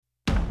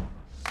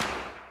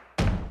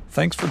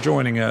Thanks for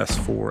joining us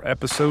for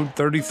episode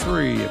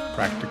 33 of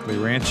Practically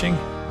Ranching.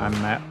 I'm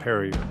Matt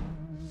Perrier.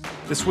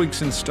 This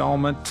week's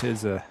installment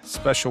is a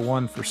special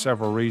one for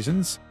several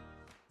reasons.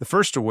 The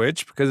first of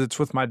which, because it's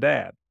with my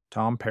dad,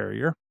 Tom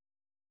Perrier.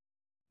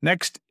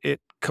 Next,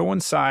 it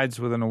coincides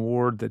with an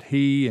award that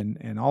he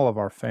and all of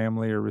our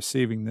family are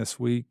receiving this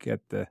week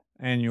at the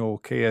annual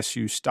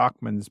KSU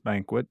Stockman's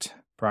banquet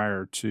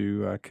prior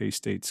to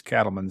K-State's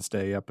Cattlemen's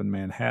Day up in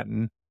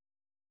Manhattan.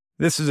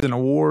 This is an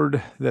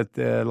award that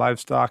the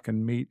Livestock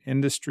and Meat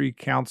Industry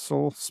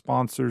Council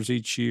sponsors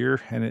each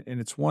year, and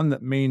it's one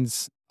that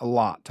means a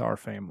lot to our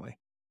family.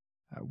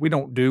 We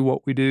don't do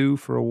what we do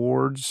for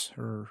awards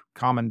or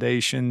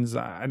commendations.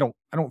 I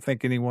don't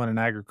think anyone in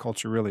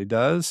agriculture really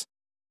does,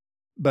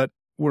 but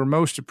we're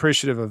most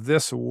appreciative of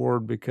this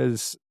award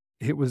because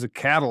it was a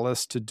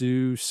catalyst to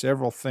do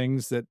several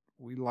things that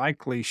we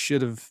likely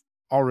should have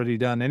already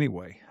done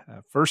anyway.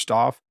 First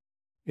off,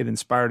 it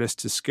inspired us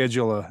to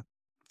schedule a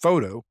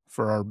photo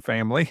for our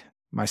family.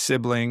 My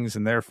siblings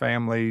and their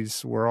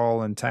families were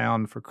all in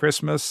town for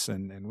Christmas,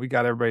 and we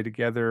got everybody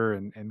together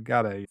and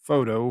got a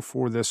photo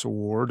for this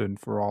award and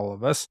for all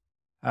of us.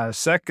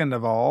 Second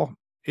of all,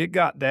 it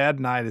got Dad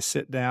and I to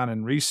sit down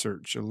and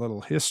research a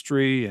little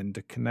history and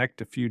to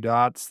connect a few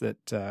dots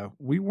that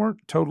we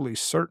weren't totally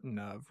certain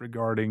of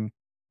regarding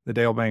the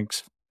Dale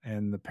Banks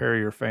and the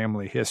Perrier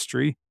family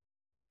history.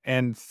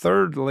 And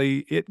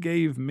thirdly, it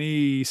gave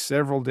me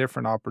several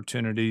different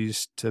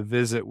opportunities to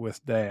visit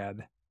with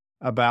Dad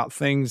about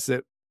things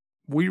that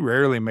we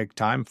rarely make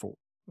time for.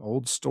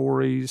 Old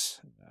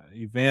stories,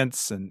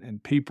 events,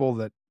 and people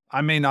that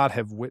I may not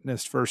have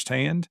witnessed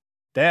firsthand.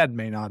 Dad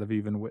may not have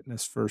even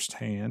witnessed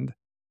firsthand.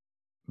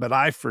 But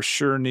I for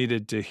sure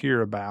needed to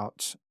hear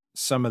about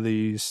some of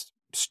these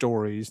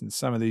stories and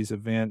some of these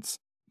events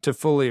to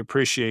fully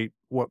appreciate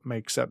what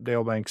makes up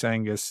Dale Banks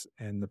Angus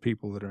and the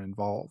people that are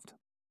involved.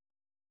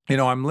 You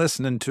know, I'm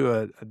listening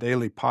to a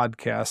daily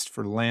podcast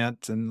for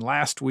Lent, and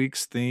last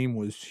week's theme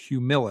was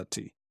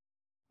humility.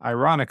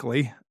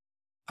 Ironically,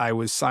 I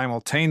was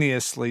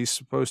simultaneously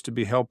supposed to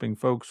be helping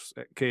folks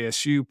at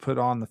KSU put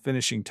on the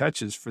finishing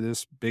touches for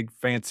this big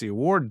fancy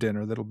award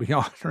dinner that'll be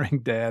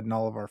honoring Dad and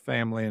all of our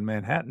family in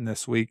Manhattan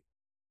this week.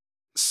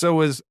 So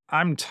as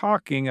I'm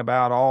talking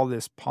about all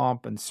this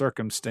pomp and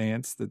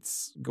circumstance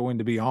that's going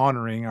to be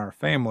honoring our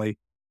family,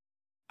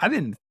 I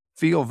didn't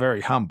feel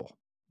very humble.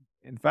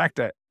 In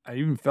fact, I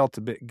even felt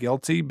a bit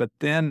guilty, but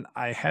then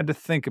I had to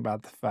think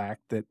about the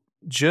fact that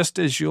just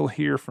as you'll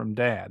hear from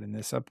Dad in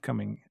this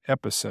upcoming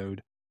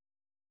episode,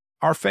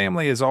 our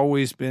family has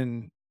always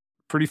been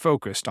pretty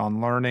focused on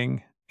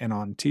learning and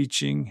on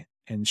teaching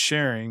and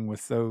sharing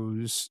with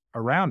those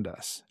around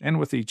us and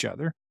with each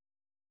other.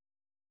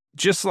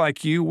 Just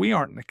like you, we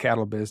aren't in the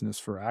cattle business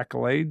for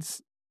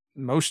accolades.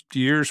 Most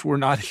years we're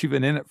not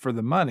even in it for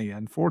the money,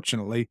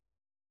 unfortunately.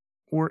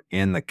 We're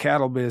in the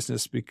cattle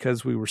business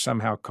because we were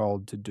somehow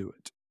called to do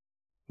it.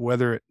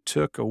 Whether it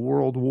took a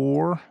world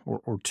war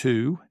or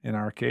two, in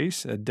our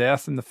case, a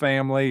death in the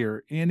family,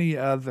 or any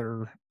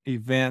other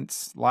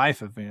events,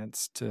 life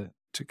events, to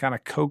kind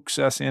of coax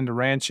us into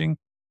ranching,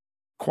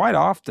 quite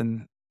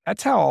often,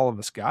 that's how all of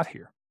us got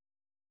here.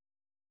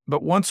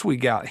 But once we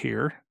got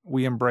here,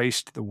 we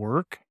embraced the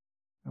work,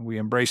 and we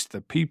embraced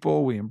the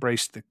people, we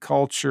embraced the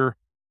culture,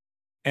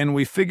 and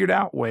we figured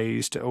out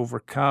ways to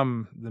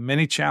overcome the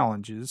many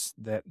challenges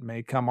that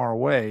may come our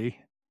way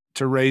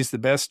to raise the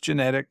best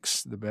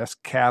genetics, the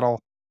best cattle,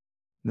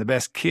 and the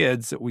best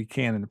kids that we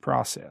can in the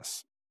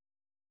process.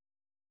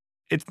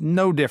 It's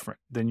no different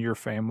than your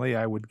family,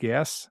 I would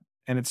guess,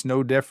 and it's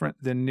no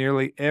different than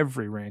nearly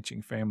every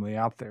ranching family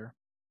out there.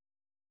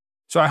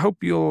 So I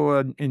hope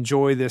you'll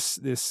enjoy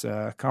this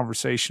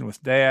conversation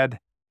with Dad.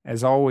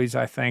 As always,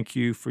 I thank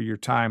you for your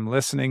time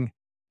listening.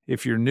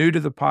 If you're new to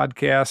the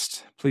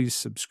podcast, please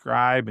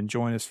subscribe and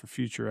join us for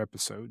future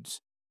episodes.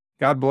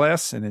 God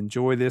bless and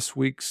enjoy this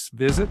week's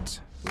visit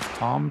with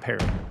Tom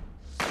Perrier.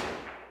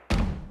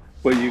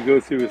 What you go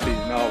through with these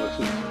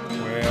novices?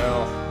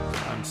 Well,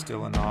 I'm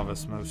still a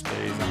novice most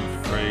days, I'm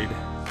afraid.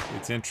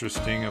 It's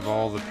interesting, of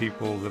all the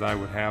people that I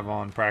would have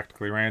on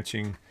Practically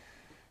Ranching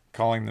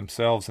calling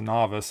themselves a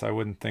novice, I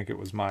wouldn't think it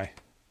was my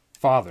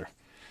father.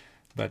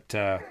 But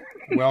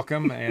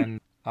welcome,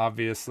 and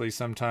obviously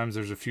sometimes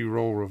there's a few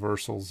role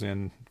reversals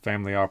in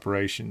family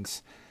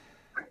operations.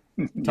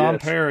 Tom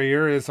Yes.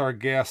 Perrier is our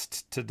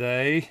guest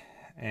today,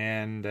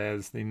 and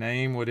as the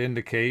name would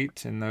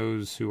indicate, and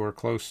those who are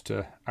close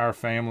to our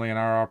family and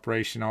our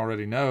operation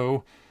already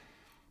know,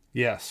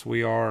 yes,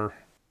 we are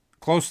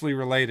closely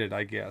related,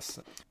 I guess.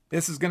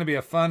 This is going to be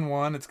a fun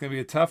one. It's going to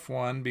be a tough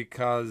one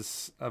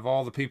because of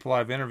all the people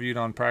I've interviewed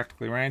on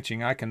Practically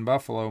Ranching. I can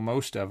buffalo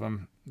most of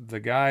them.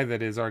 The guy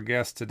that is our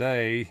guest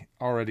today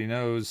already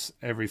knows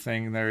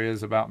everything there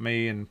is about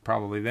me and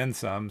probably then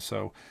some,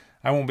 so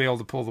I won't be able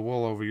to pull the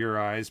wool over your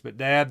eyes. But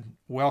Dad,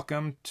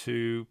 welcome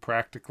to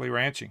Practically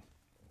Ranching.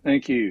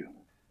 Thank you.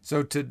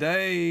 So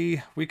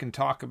today we can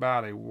talk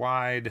about a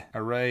wide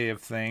array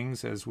of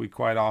things, as we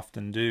quite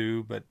often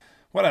do, but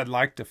what I'd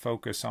like to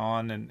focus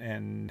on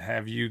and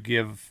have you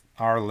give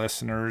our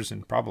listeners,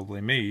 and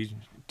probably me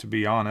to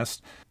be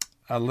honest.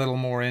 A little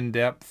more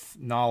in-depth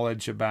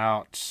knowledge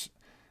about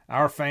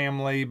our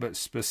family, but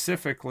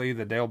specifically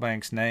the Dale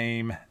Banks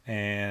name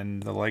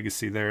and the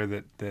legacy there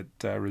that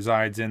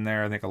resides in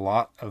there. I think a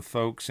lot of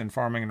folks in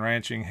farming and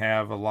ranching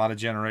have a lot of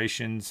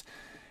generations,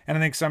 and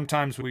I think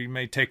sometimes we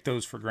may take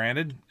those for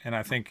granted, and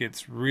I think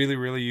it's really,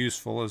 really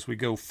useful as we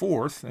go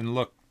forth and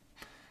look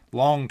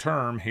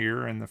long-term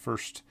here in the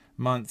first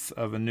month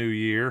of a new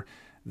year,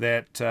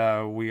 that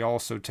we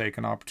also take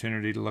an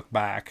opportunity to look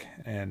back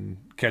and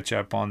catch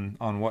up on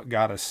what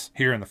got us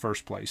here in the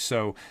first place.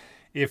 So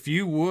if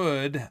you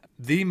would,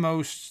 the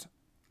most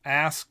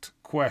asked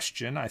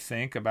question, I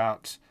think,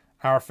 about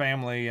our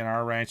family and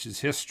our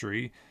ranch's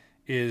history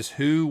is,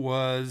 who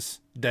was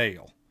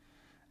Dale?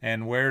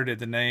 And where did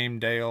the name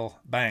Dale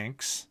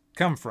Banks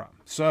come from?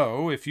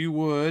 So if you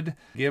would,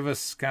 give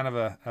us kind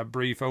of a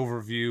brief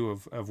overview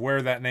of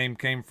where that name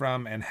came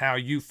from and how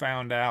you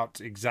found out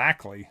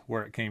exactly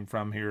where it came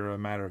from here a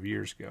matter of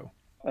years ago.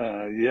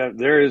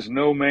 There is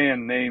no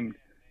man named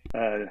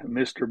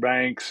Mr.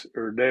 Banks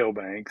or Dale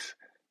Banks,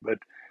 but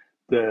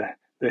the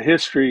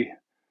history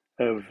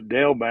of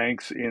Dale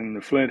Banks in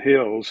the Flint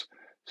Hills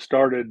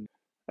started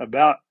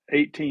about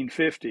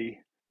 1850,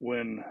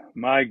 when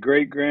my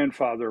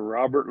great-grandfather,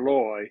 Robert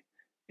Loy,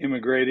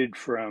 immigrated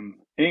from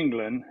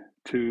England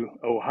to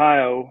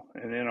Ohio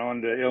and then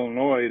on to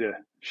Illinois to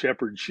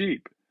shepherd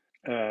sheep.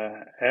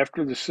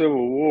 After the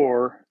Civil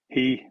War,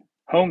 he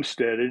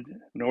homesteaded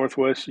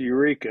northwest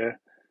Eureka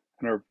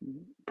in our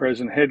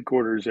present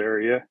headquarters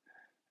area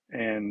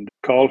and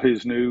called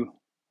his new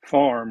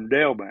farm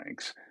Dale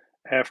Banks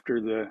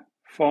after the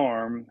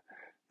farm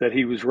that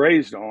he was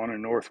raised on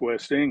in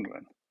northwest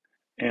England.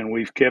 And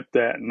we've kept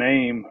that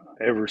name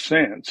ever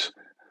since.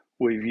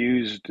 We've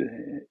used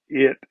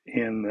it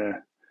in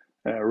the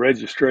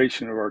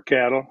registration of our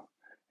cattle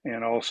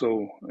and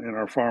also in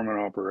our farming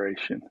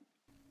operation.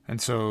 And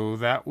so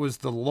that was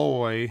the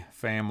Loy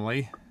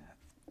family.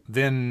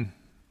 Then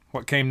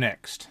what came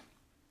next?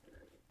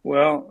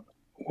 Well,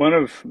 one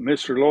of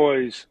Mr.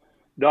 Loy's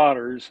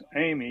daughters,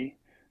 Amy,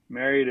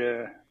 married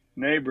a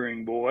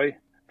neighboring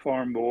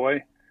farm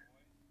boy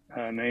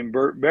named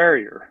Bert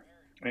Perrier.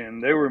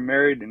 And they were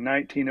married in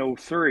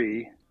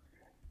 1903.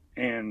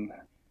 And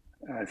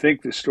I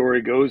think the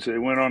story goes they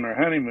went on their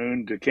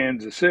honeymoon to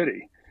Kansas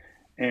City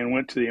and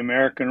went to the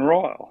American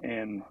Royal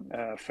and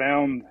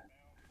found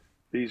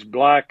these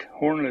black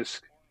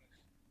hornless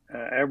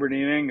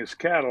Aberdeen Angus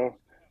cattle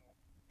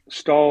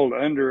stalled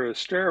under a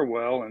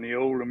stairwell in the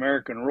old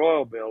American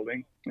Royal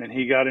building, and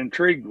he got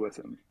intrigued with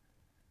them.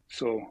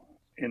 So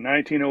in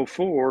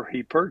 1904,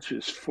 he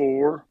purchased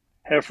 4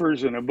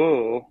 heifers and a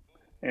bull,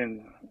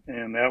 and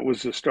that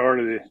was the start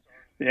of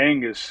the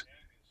Angus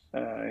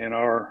in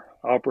our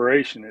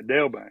operation at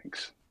Dale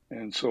Banks.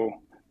 And so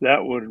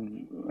that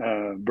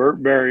would,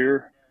 Bert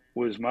Perrier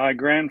was my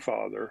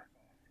grandfather,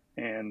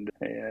 and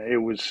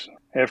it was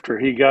after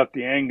he got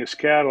the Angus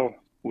cattle,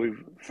 we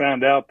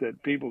found out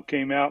that people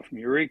came out from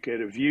Eureka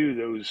to view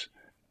those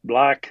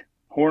black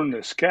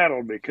hornless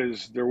cattle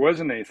because there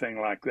wasn't anything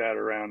like that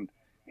around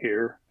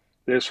here.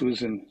 This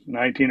was in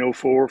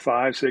 1904,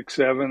 5, 6,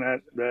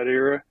 7, that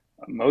era.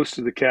 Most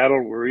of the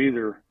cattle were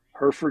either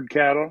Hereford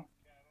cattle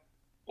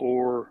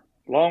or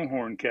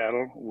Longhorn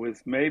cattle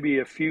with maybe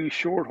a few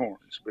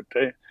shorthorns, but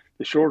the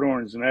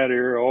shorthorns in that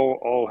era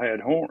all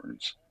had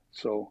horns.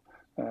 So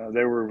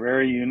they were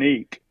very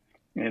unique.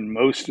 And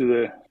most of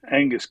the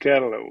Angus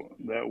cattle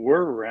that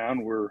were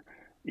around were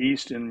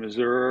east in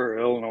Missouri,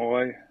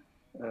 Illinois,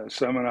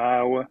 some in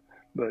Iowa,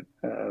 but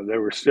they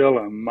were still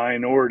a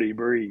minority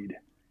breed.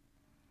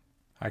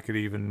 I could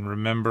even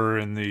remember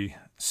in the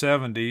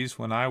 70s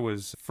when I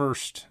was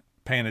first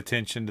paying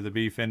attention to the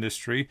beef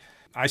industry,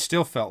 I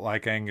still felt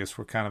like Angus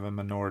were kind of a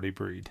minority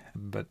breed,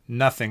 but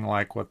nothing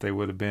like what they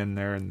would have been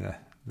there in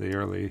the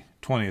early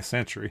 20th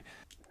century.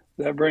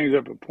 That brings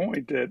up a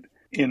point that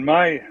in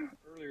my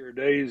earlier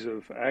days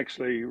of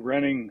actually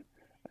running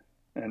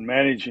and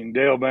managing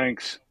Dale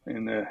Banks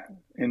in the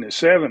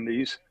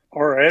 70s,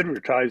 our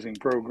advertising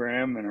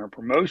program and our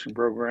promotion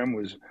program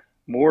was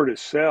more to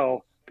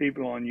sell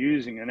people on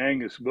using an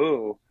Angus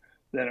bull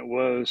than it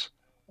was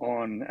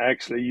on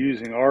actually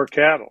using our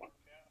cattle,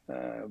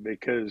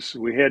 because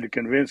we had to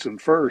convince them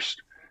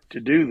first to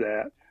do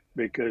that,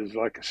 because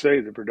like I say,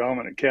 the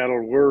predominant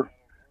cattle were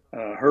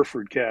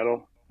Hereford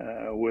cattle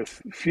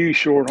with few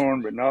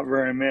shorthorn, but not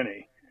very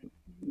many.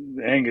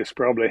 The Angus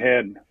probably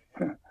had,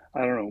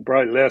 I don't know,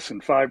 probably less than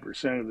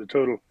 5% of the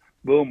total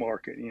bull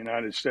market in the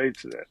United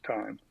States at that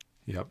time.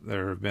 Yep,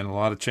 there have been a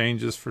lot of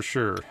changes for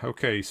sure.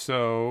 Okay,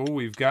 so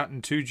we've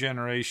gotten 2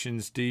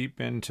 generations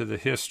deep into the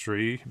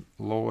history,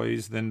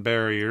 Loys, then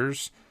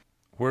Perriers.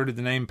 Where did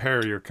the name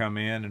Perrier come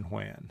in and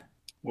when?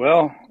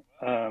 Well,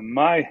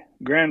 my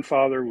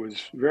grandfather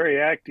was very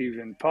active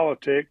in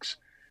politics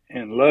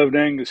and loved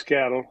Angus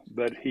cattle,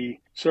 but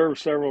he served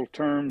several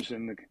terms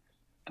in the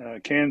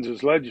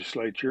Kansas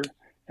legislature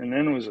and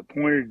then was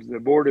appointed to the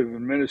Board of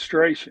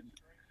Administration.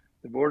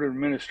 The Board of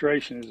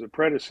Administration is a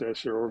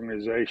predecessor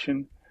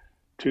organization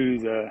to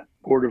the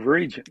Board of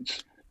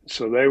Regents.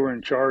 So they were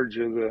in charge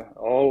of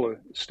all the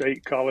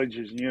state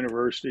colleges and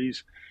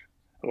universities,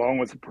 along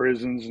with the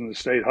prisons and the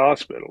state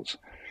hospitals.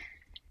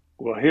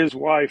 Well, his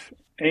wife,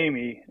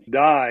 Amy,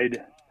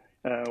 died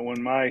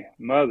when my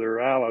mother,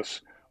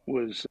 Alice,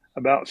 was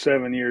about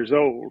 7 years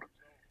old.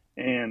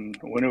 And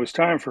when it was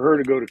time for her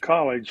to go to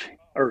college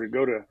or to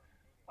go to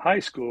high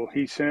school,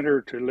 he sent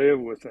her to live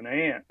with an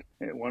aunt,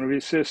 one of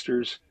his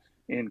sisters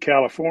in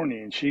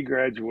California. And she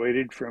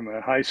graduated from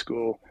a high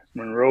school,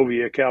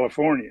 Monrovia,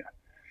 California.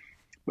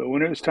 But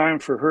when it was time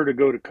for her to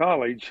go to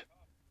college,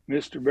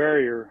 Mr.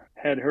 Perrier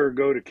had her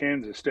go to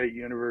Kansas State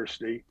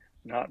University,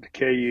 not to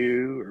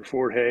KU or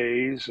Fort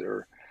Hays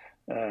or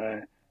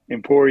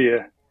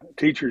Emporia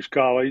Teachers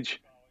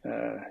College.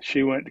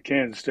 She went to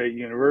Kansas State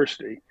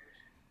University.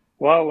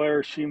 While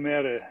there, she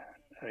met a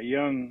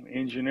young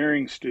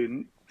engineering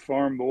student,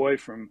 farm boy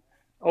from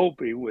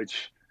Opie,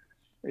 which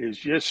is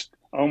just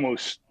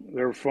almost,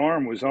 their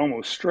farm was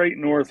almost straight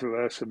north of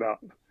us, about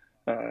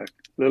a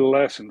little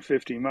less than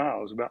 50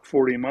 miles, about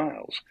 40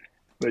 miles.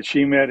 But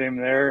she met him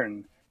there,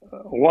 and a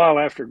while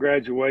after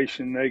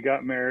graduation, they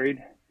got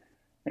married.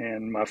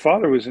 And my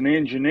father was an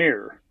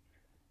engineer,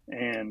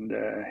 and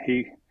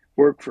he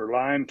worked for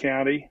Lyon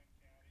County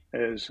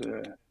as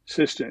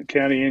assistant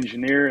county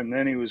engineer, and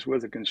then he was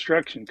with a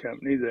construction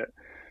company that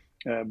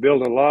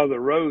built a lot of the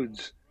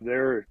roads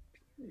there.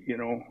 You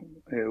know,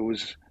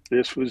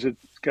 this was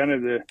kind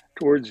of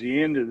towards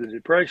the end of the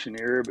Depression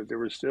era, but there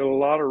was still a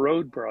lot of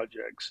road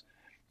projects,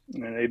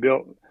 and they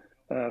built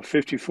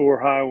 54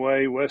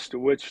 highway west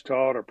of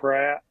Wichita to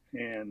Pratt,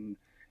 and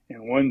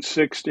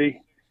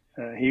 160.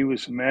 He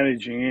was the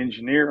managing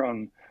engineer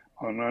on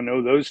I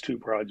know those two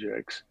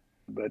projects,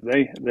 but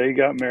they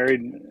got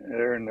married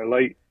there in the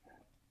late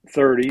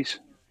 30s,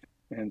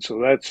 and so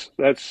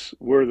that's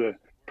where the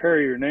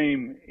Perrier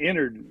name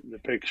entered the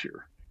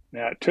picture.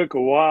 Now it took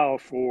a while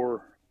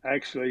for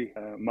actually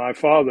my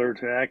father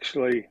to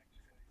actually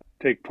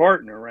take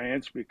part in the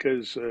ranch,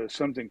 because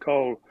something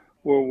called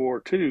World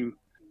War II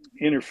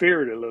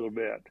interfered a little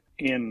bit.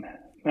 In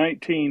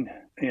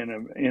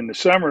the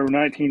summer of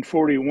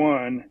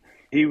 1941,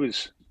 he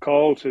was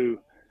called to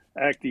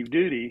active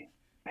duty.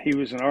 He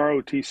was an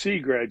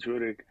ROTC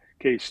graduate at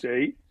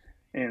K-State,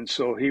 and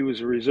so he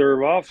was a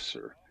reserve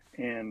officer.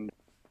 And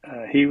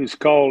he was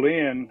called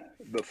in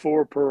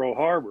before Pearl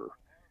Harbor.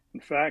 In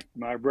fact,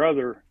 my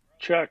brother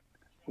Chuck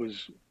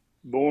was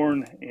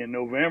born in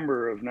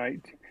November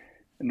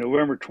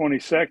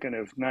 22nd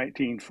of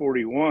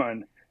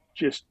 1941,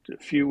 just a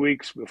few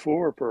weeks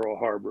before Pearl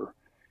Harbor.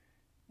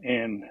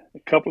 And a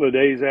couple of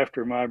days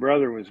after my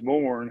brother was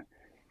born,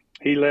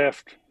 he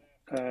left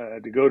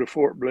to go to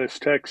Fort Bliss,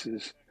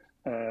 Texas,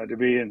 to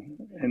be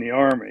in the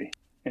Army.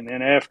 And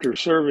then after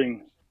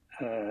serving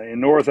in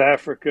North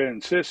Africa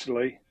and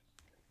Sicily,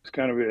 it's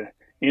kind of an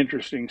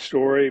interesting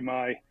story.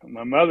 My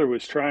mother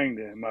was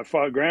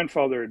my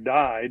grandfather had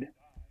died,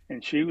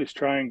 and she was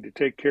trying to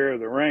take care of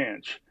the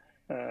ranch.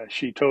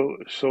 She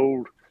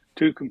sold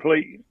 2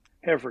 complete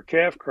heifer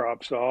calf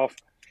crops off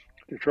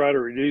to try to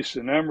reduce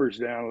the numbers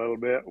down a little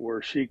bit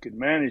where she could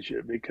manage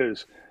it,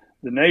 because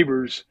the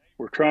neighbors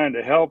were trying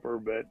to help her,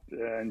 but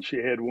and she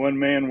had one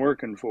man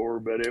working for her,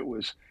 but it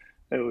was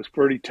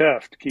pretty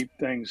tough to keep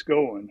things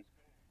going.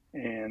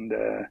 And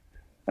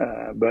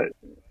but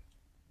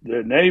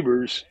the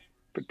neighbors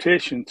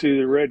petitioned to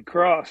the Red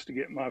Cross to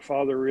get my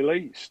father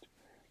released.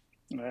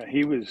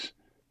 He was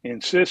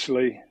in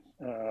Sicily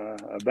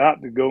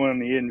about to go on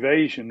the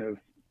invasion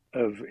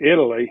of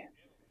Italy,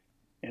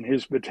 and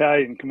his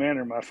battalion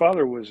commander, my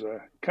father was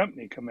a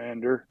company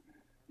commander.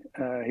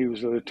 He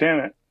was a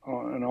lieutenant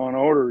on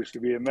orders to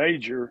be a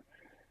major,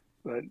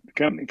 but the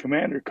company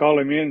commander called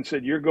him in and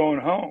said, "You're going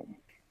home."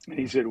 And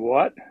he said,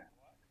 "What?"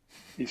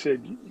 He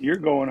said, "You're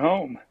going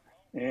home."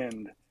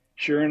 And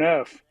sure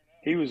enough,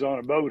 he was on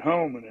a boat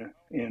home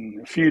in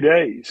a few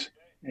days,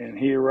 and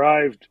he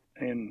arrived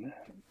in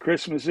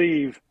Christmas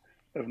Eve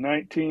of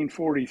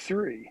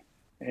 1943.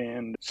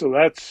 And so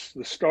that's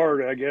the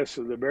start, I guess,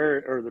 of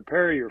the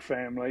Perrier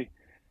family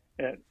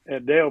at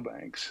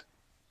Dalebanks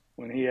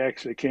when he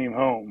actually came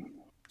home.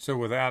 So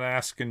without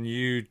asking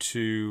you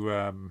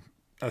to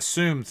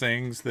assume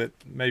things that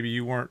maybe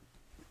you weren't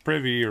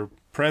privy or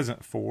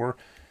present for,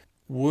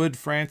 would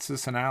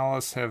Francis and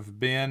Alice have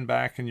been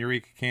back in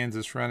Eureka,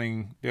 Kansas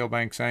running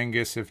Dalebanks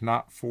Angus if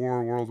not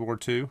for World War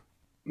II?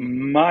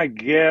 My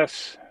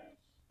guess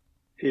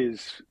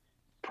is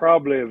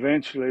probably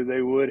eventually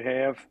they would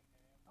have.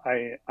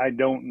 I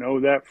don't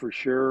know that for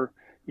sure.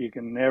 You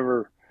can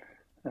never,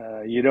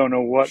 you don't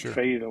know what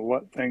fate or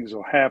what things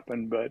will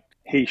happen, but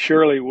he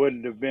surely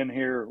wouldn't have been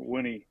here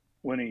when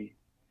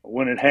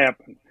it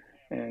happened.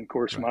 And of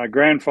course, my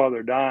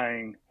grandfather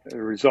dying as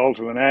a result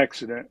of an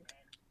accident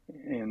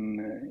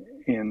in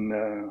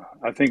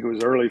I think it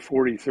was early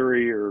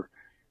 43, or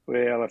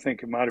I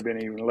think it might have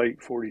been even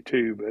late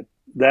 42, but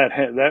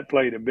that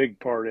played a big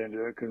part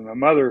into it, because my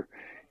mother,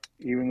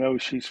 even though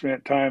she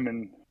spent time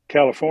in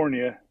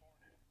California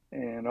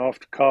and off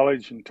to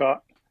college and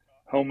taught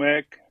home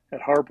ec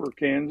at Harper,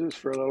 Kansas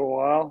for a little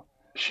while,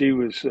 she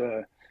was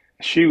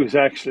she was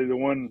actually the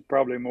one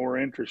probably more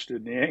interested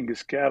in the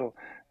Angus cattle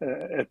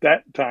at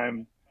that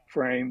time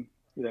frame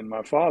than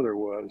my father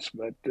was.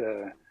 But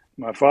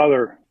my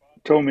father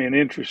told me an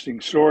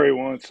interesting story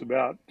once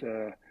about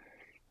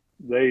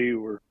they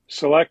were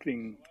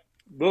selecting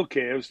bull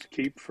calves to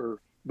keep for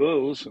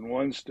bulls and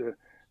ones to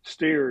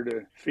steer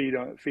to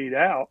feed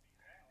out.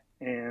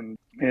 And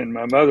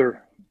my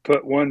mother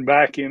put one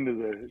back into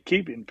the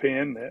keeping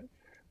pen that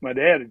my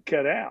dad had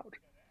cut out.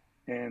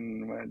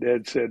 And my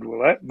dad said,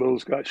 "Well, that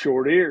bull's got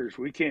short ears.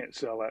 We can't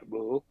sell that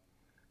bull."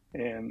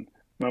 And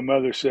my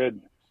mother said,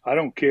 "I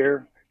don't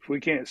care. If we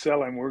can't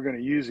sell him, we're going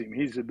to use him.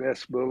 He's the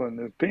best bull in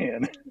the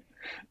pen."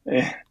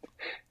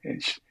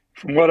 and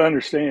from what I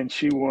understand,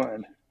 she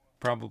won.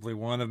 Probably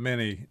one of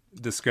many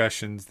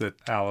discussions that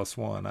Alice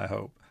won, I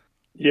hope.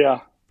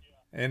 Yeah.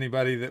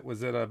 Anybody that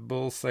was at a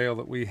bull sale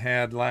that we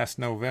had last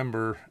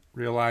November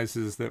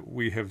realizes that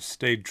we have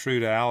stayed true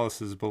to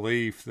Alice's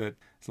belief that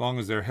as long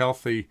as they're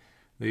healthy,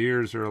 the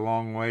ears are a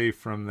long way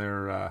from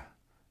their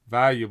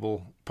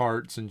valuable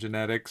parts and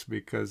genetics,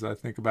 because I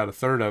think about a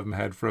third of them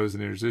had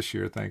frozen ears this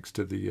year thanks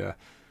to the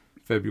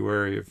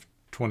February of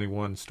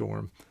 21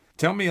 storm.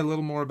 Tell me a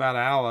little more about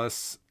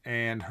Alice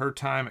and her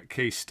time at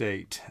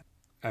K-State.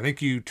 I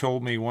think you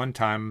told me one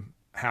time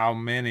how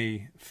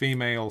many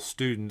female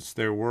students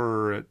there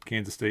were at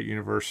Kansas State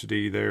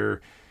University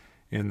there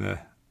in the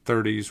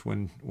 30s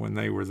when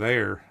they were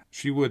there.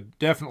 She would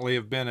definitely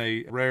have been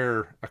a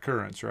rare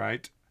occurrence,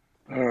 right?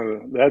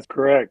 That's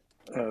correct.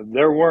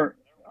 There weren't,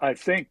 I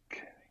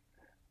think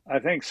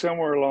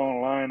somewhere along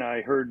the line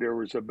I heard there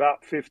was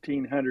about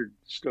 1,500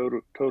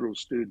 total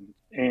students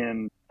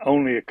and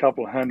only a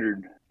couple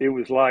hundred. It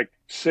was like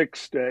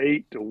 6 to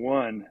 8 to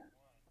 1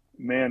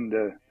 men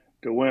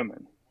to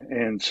women.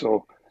 And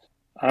so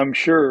I'm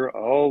sure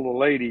all the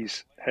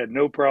ladies had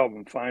no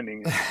problem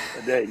finding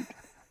a date.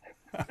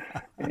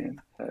 And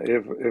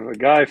if a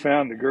guy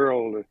found a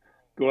girl to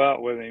go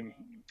out with him,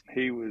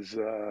 he was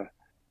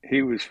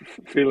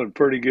feeling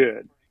pretty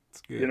good.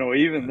 Good. You know,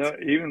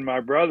 even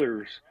my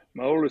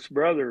oldest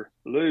brother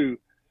Lou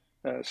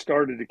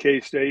started at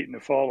K-State in the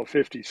fall of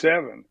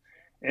 '57,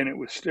 and it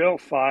was still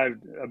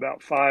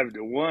about 5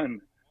 to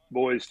 1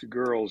 boys to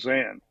girls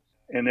then,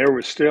 and there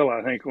was still,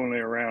 I think, only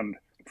around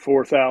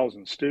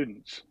 4,000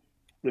 students.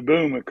 The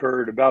boom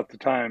occurred about the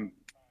time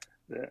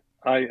that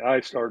I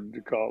started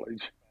to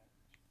college.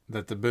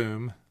 That the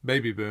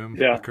baby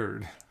boom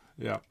occurred.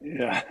 Yeah.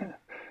 Yeah.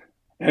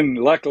 And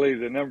luckily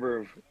the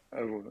number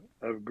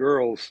of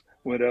girls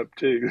went up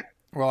too.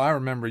 Well, I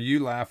remember you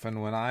laughing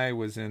when I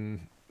was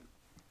in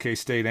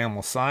K-State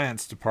Animal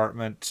Science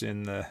Department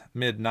in the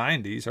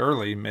mid-90s,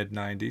 early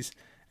mid-90s,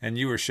 and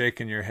you were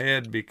shaking your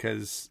head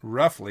because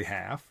roughly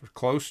half, or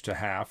close to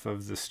half,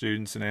 of the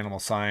students in animal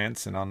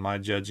science and on my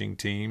judging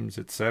teams,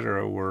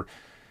 etc.,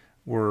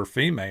 were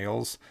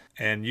females,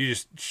 and you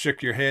just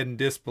shook your head in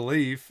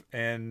disbelief.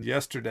 And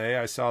yesterday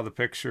I saw the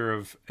picture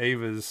of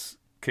Ava's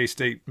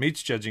K-State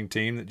meets judging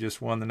team that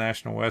just won the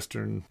National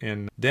Western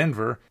in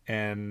Denver,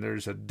 and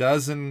there's a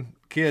dozen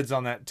kids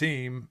on that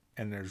team,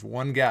 and there's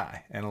one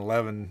guy and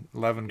 11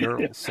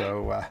 girls.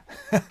 So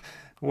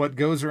what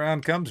goes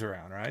around comes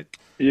around, right?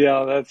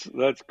 Yeah,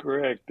 that's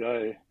correct.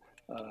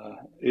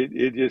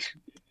 It just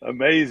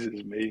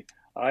amazes me.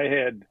 I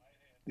had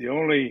the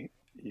only,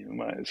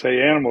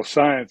 animal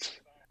science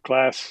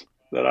class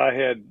that I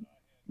had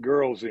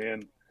girls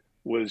in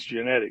was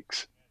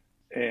genetics.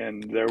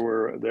 And there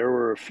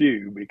were a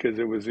few because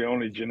it was the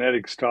only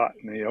genetics taught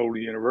in the whole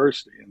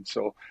university, and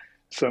so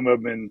some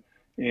of them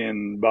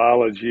in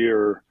biology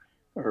or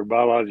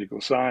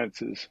biological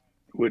sciences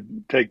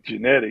would take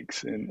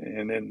genetics,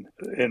 and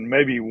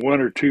maybe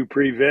one or two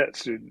pre-vet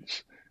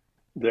students.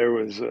 There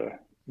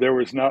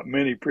was not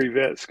many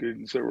pre-vet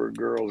students that were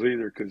girls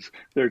either, because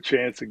their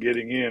chance of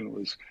getting in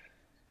was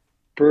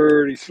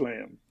pretty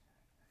slim.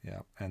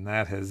 Yeah, and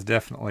that has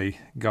definitely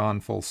gone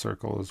full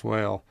circle as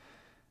well.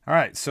 All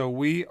right, so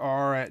we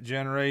are at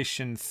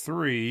Generation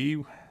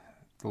 3,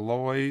 the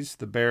Loys,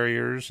 the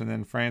Barriers, and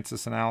then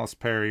Francis and Alice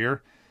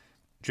Perrier.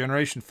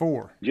 Generation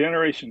 4.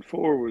 Generation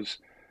 4 was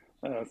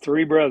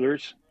 3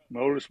 brothers.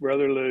 My oldest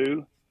brother,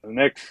 Lou. The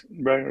next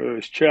brother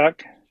was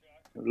Chuck.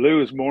 Lou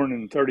was born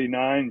in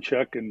 '39,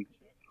 Chuck in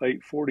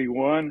late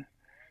 '41,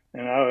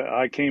 and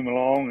I came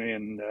along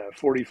in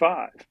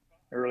 '45,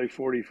 early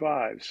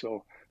 '45.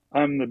 So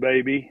I'm the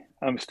baby.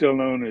 I'm still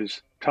known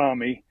as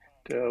Tommy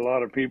to a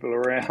lot of people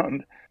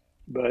around.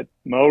 But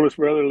my oldest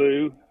brother,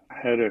 Lou,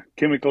 had a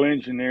chemical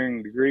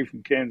engineering degree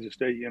from Kansas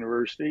State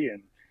University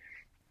and,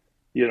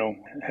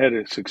 had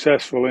a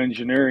successful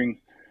engineering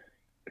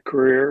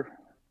career,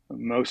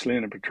 mostly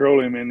in the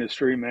petroleum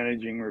industry,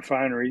 managing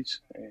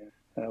refineries. And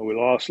we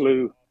lost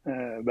Lou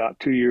about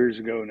 2 years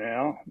ago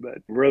now.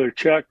 But brother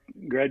Chuck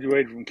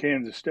graduated from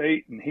Kansas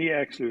State, and he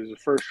actually was the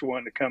first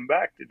one to come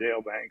back to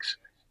Dale Banks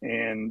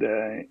and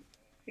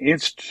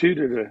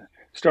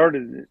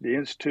started the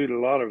institute a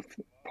lot of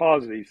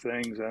positive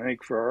things, I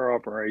think, for our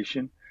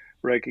operation,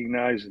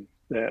 recognizing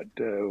that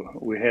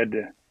we had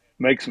to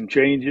make some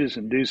changes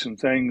and do some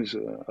things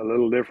a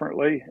little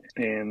differently.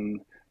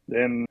 And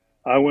then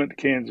I went to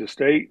Kansas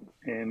State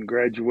and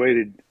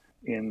graduated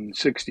in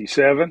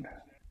 '67,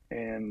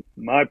 and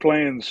my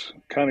plans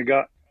kind of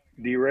got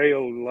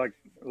derailed, like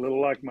a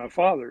little like my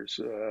father's.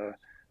 A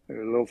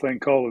little thing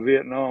called the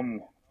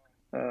Vietnam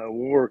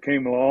War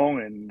came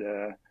along, and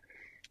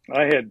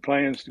I had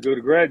plans to go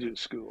to graduate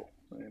school.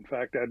 In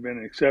fact, I'd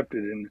been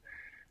accepted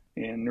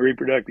in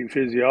reproductive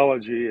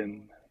physiology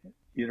in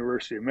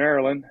University of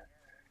Maryland,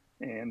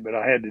 but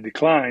I had to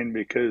decline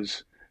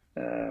because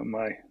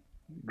my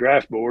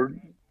draft board,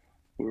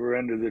 we were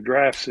under the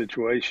draft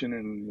situation,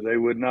 and they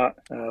would not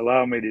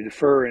allow me to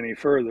defer any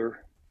further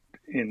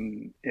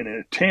in an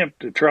attempt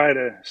to try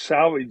to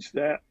salvage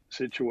that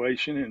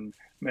situation and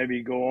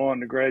maybe go on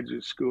to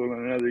graduate school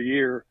in another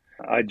year.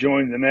 I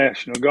joined the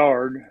National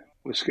Guard,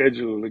 was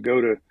scheduled to go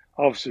to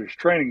officers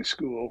training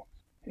school,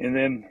 and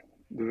then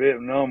the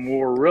Vietnam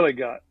War really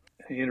got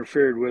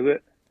interfered with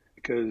it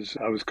because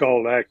I was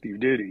called active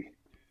duty.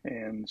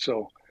 And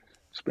so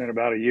spent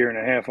about a year and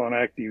a half on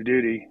active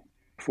duty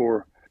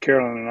before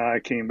Carolyn and I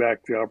came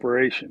back to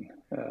operation.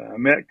 I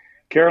met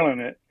Carolyn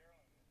at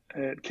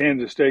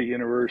Kansas State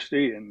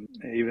University, and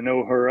even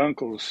though her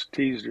uncles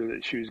teased her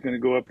that she was going to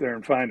go up there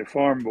and find a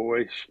farm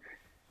boy,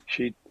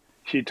 she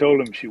told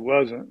him she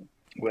wasn't.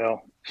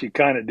 Well, she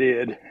kind of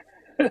did.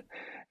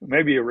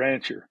 Maybe a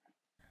rancher.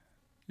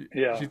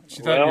 Yeah.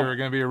 She thought you were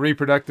going to be a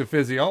reproductive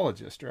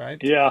physiologist, right?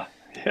 Yeah.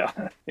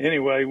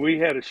 Anyway, we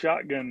had a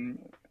shotgun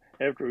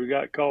after we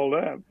got called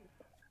up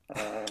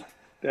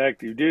to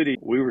active duty.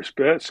 We were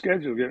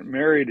scheduled to get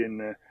married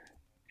in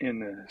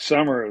the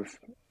summer of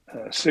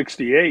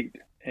 '68,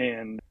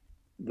 and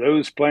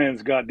those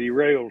plans got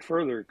derailed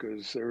further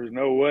because there was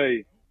no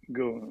way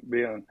go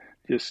be on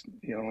just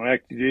on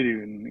active duty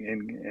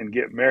and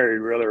get married.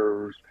 Rather,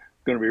 it was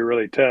going to be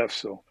really tough.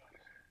 So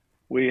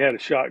we had a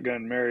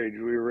shotgun marriage.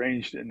 We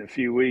arranged it in a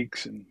few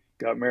weeks and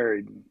got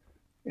married.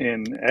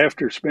 And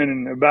after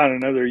spending about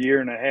another year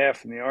and a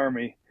half in the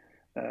Army.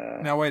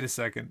 Now, wait a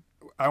second.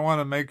 I want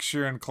to make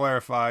sure and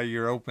clarify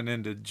your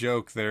open-ended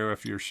joke there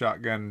with your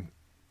shotgun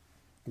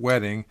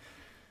wedding.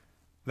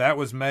 That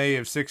was May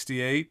of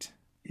 '68?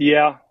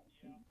 Yeah.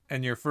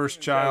 And your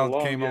first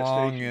child came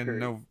along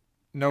in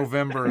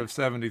November of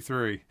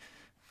 '73.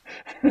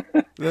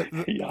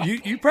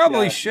 You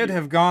probably should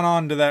have gone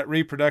on to that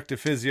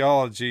reproductive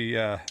physiology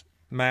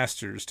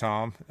master's,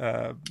 Tom.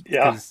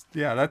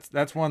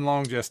 That's one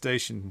long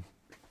gestation.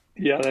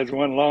 Yeah, that's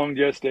one long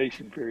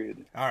gestation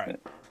period. All right,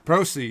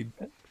 proceed.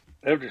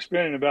 After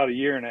spending about a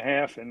year and a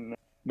half in the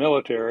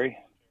military,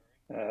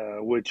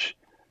 which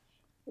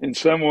in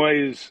some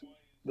ways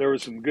there were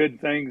some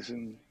good things,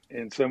 and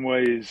in some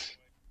ways,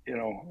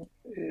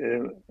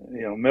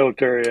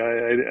 military.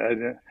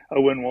 I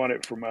wouldn't want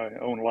it for my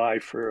own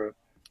life for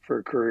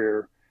a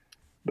career,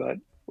 but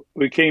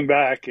we came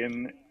back,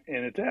 and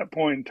at that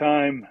point in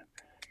time,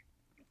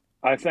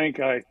 I think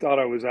I thought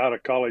I was out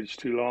of college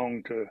too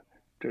long to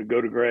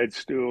go to grad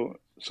school,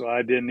 so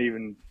we didn't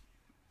even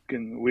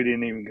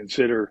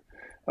consider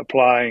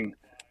applying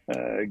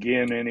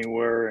again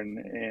anywhere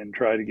and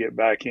try to get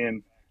back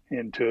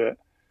into it.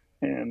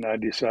 And I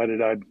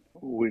decided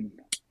we'd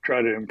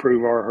try to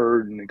improve our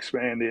herd and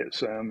expand it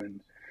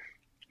some,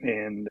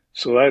 and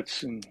so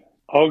that's in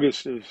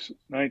August of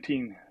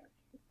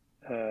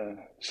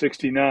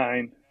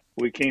 1969.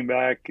 We came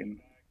back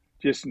and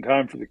just in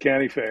time for the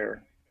county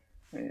fair,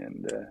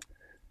 and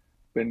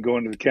been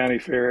going to the county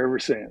fair ever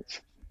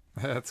since.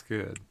 That's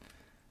good.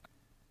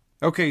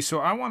 Okay, so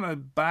I want to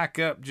back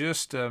up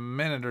just a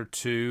minute or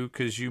two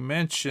because you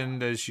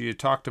mentioned, as you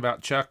talked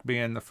about Chuck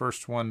being the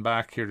first one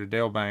back here to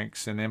Dale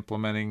Banks and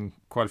implementing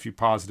quite a few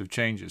positive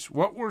changes.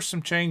 What were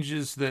some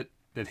changes that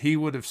he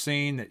would have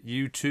seen, that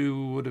you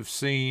two would have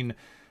seen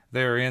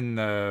there in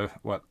the,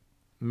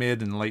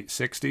 mid and late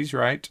 60s,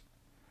 right?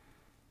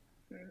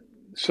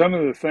 Some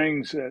of the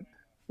things that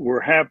were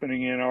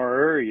happening in our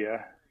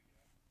area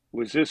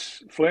was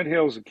this Flint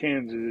Hills of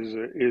Kansas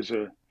is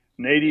a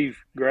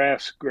native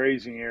grass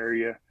grazing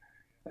area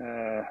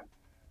that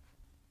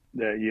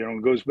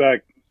goes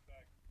back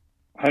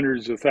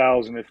hundreds of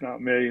thousands, if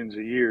not millions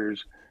of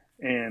years,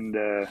 and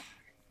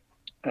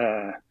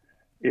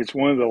it's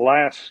one of the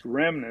last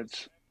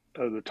remnants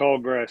of the tall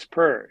grass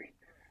prairie.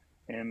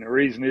 And the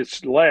reason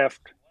it's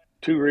left,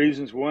 two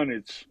reasons: one,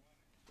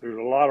 there's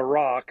a lot of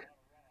rock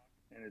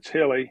and it's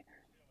hilly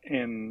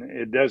and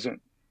it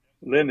doesn't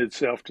lend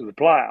itself to the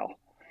plow,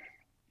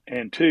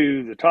 and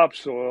two, the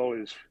topsoil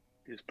is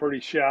pretty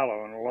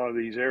shallow in a lot of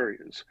these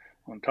areas.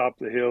 On top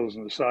of the hills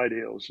and the side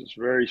hills, it's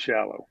very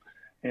shallow,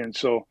 and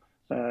so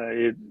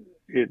a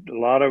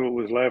lot of it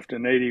was left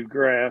in native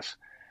grass.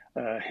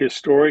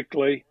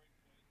 Historically,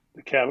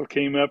 the cattle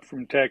came up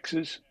from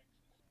Texas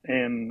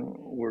and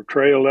were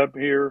trailed up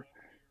here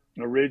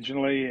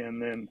originally,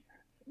 and then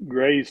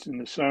grazed in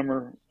the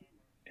summer,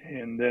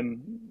 and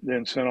then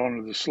sent on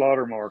to the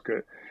slaughter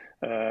market.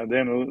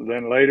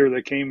 Then later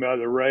they came by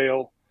the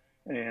rail,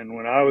 and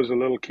when I was a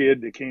little kid,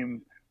 they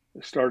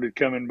started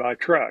coming by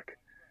truck,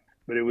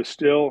 but it was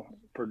still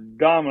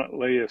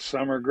predominantly a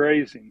summer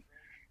grazing.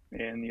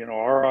 And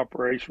our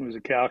operation was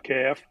a cow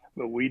calf,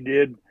 but we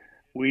did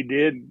we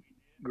did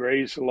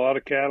graze a lot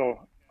of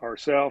cattle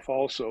ourselves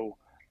also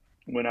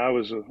when I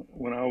was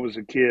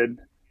a kid,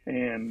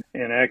 and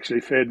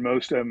actually fed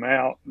most of them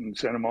out and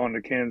sent them on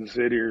to Kansas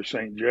City or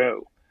St.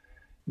 Joe.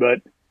 But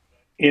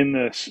in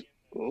the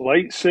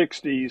late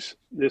 60s,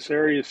 this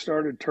area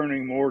started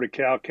turning more to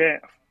cow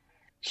calf.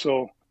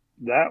 So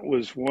that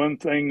was one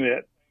thing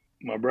that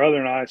my brother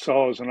and I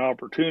saw as an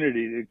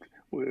opportunity.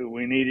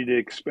 We needed to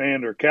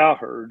expand our cow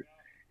herd,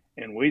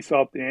 and we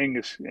thought the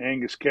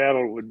Angus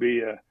cattle would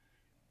be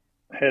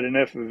had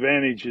enough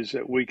advantages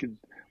that we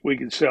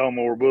could sell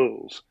more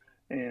bulls,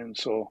 and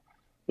so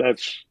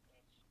that's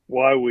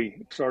why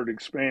we started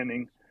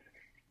expanding.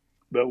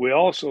 But we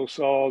also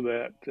saw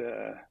that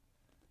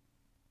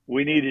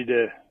we needed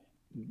to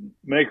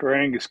make our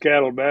Angus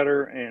cattle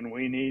better, and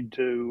we need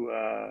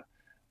to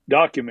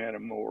document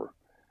them more.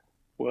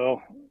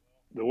 Well,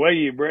 the way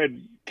you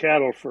bred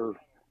cattle for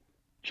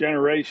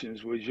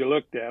generations was you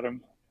looked at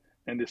them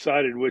and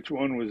decided which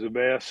one was the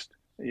best,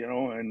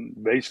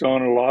 and based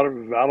on a lot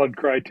of valid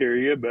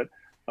criteria, but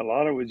a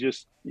lot of it was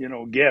just,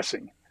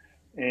 guessing.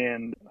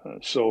 And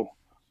so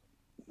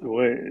the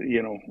way,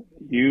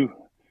 you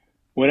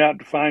went out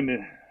to find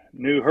a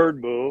new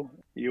herd bull,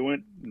 you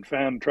went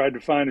and tried to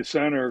find a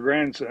son or a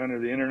grandson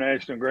of the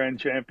international grand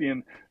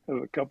champion of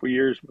a couple of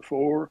years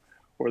before,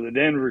 or the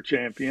Denver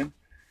champion.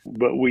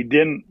 But we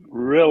didn't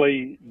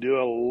really do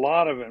a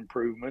lot of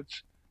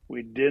improvements.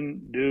 We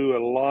didn't do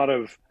a lot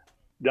of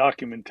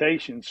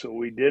documentation, so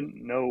we didn't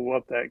know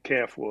what that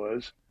calf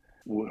was.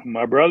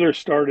 My brother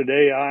started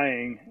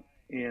AIing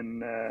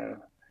in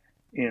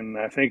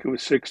I think it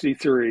was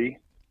 '63,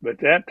 but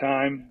that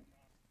time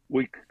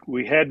we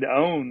had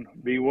to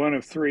be one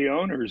of three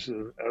owners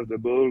of the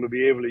bull to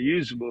be able to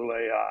use the bull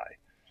AI.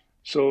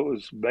 So it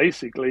was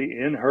basically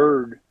in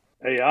herd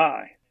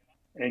AI.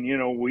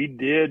 And, we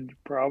did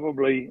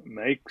probably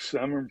make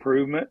some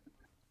improvement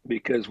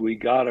because we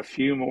got a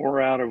few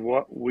more out of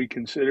what we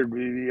considered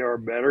to be our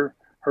better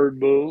herd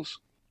bulls,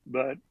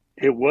 but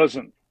it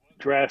wasn't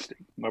drastic.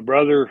 My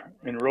brother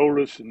enrolled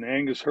us in the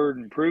Angus Herd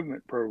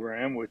Improvement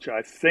Program, which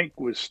I think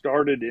was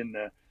started in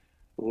the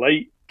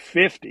late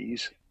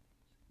 50s,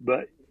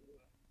 but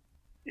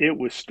it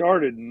was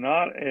started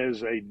not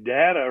as a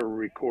data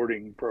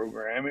recording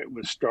program. It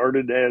was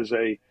started as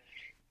a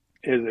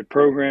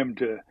program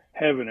to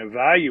have an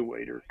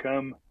evaluator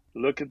come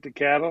look at the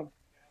cattle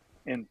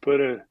and put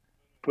a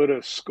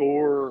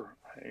score.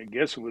 I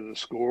guess it was a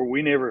score.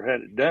 We never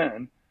had it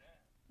done,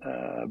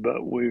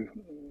 but we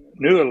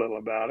knew a little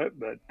about it.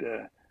 But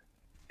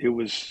it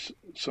was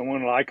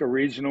someone like a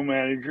regional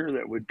manager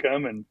that would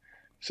come and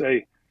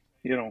say,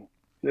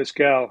 this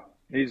cow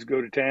needs to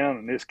go to town,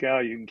 and this cow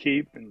you can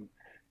keep, and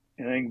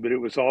anything. But it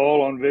was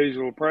all on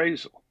visual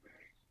appraisal,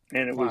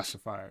 and it was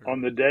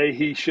on the day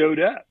he showed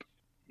up.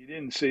 You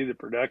didn't see the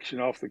production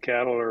off the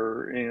cattle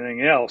or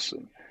anything else.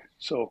 And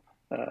so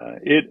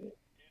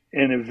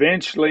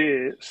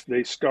eventually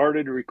they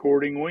started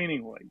recording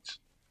weaning weights.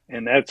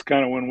 And that's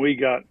kind of when we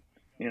got,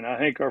 I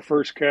think our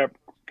first calf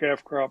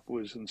crop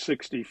was in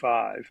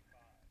 '65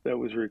 that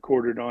was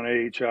recorded on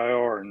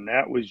AHIR. And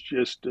that was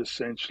just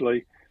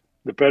essentially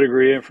the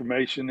pedigree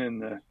information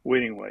and the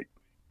weaning weight.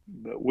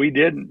 But we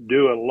didn't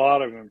do a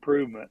lot of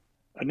improvement.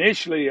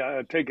 Initially,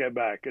 I take that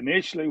back.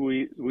 Initially,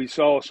 we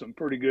saw some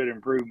pretty good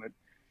improvement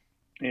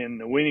in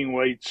the weaning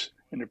weights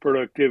and the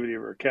productivity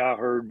of our cow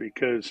herd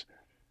because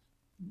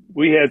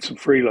we had some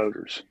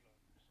freeloaders.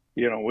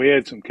 We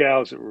had some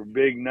cows that were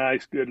big,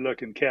 nice,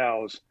 good-looking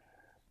cows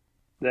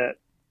that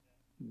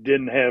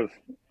didn't have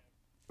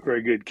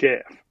very good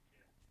calf.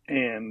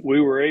 And we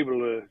were able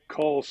to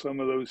cull some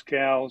of those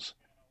cows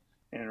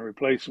and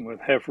replace them with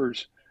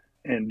heifers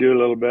and do a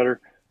little better.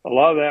 A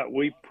lot of that,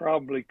 we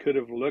probably could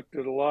have looked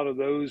at a lot of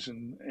those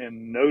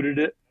and noted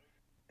it.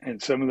 And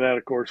some of that,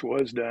 of course,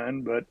 was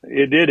done, but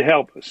it did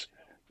help us.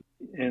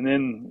 And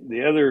then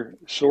the other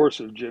source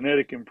of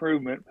genetic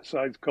improvement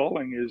besides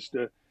culling is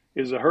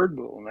a herd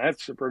bull. And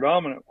that's the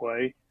predominant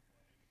way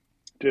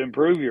to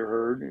improve your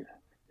herd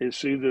is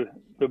through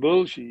the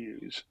bulls you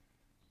use.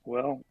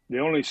 Well, the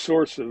only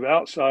source of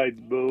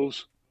outside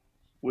bulls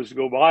was to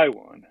go buy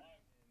one.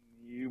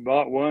 You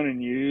bought one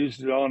and you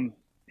used it on,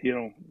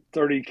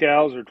 30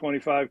 cows or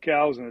 25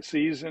 cows in a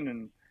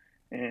season,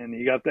 and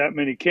you got that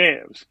many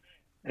calves.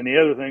 And the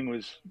other thing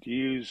was to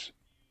use,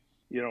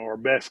 our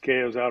best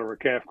calves out of our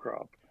calf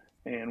crop.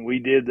 And we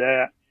did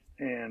that,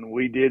 and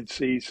we did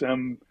see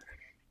some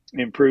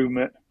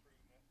improvement.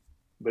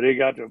 But it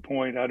got to a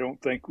point I don't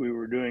think we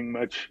were doing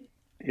much,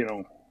 we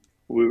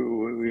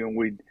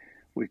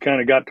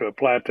kind of got to a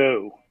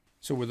plateau.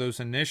 So were those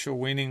initial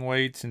weaning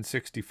weights in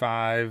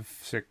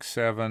 '65, '6,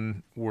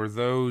 '7, were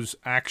those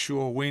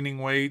actual weaning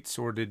weights,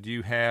 or did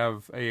you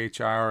have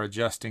AHIR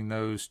adjusting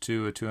those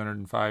to a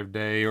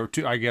 205-day, or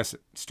I guess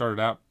it started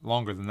out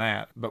longer than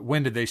that, but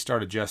when did they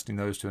start adjusting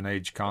those to an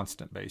age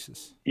constant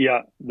basis?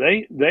 Yeah,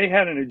 they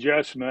had an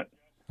adjustment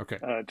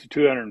to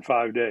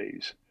 205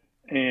 days.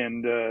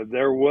 And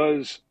there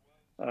was,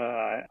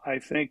 I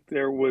think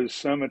there was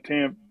some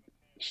attempt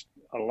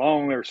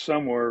along there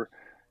somewhere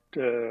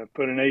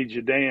put an age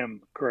of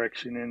dam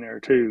correction in there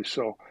too.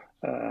 So,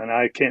 and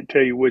I can't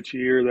tell you which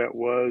year that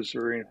was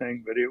or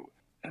anything, but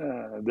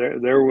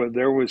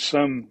there was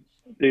some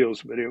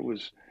deals, but it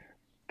was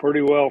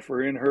pretty well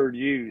for in herd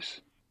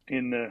use.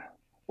 In the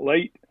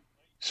late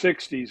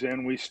 '60s,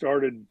 and we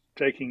started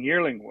taking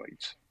yearling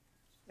weights,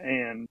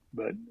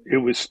 but it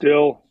was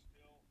still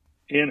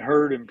in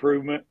herd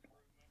improvement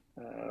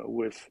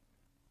with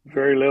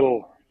very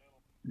little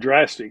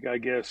drastic, I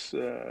guess,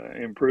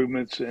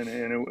 improvements, and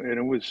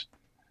it was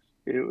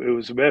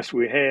the best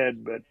we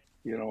had. But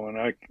and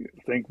I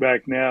think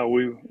back now,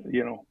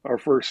 our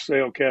first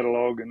sale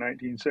catalog in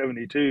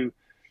 1972,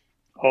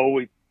 all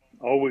we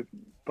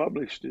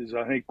published is,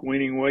 I think,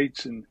 weaning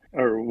weights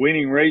or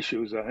weaning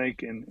ratios, I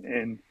think,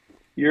 and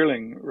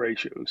yearling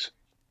ratios.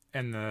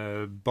 And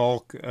the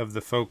bulk of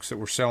the folks that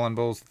were selling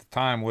bulls at the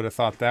time would have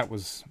thought that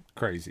was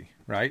crazy,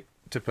 right?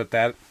 To put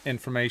that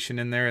information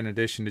in there in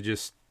addition to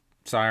just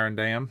sire and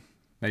dam,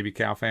 maybe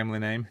cow family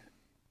name.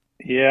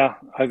 Yeah,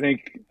 I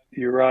think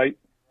you're right.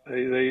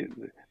 They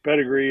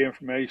pedigree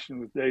information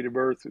with date of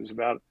birth was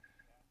about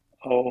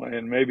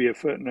and maybe a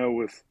footnote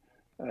with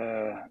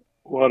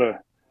what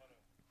a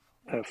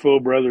full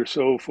brother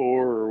sold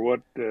for, or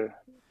what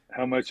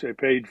how much they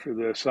paid for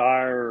the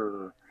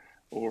sire,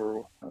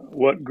 or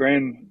what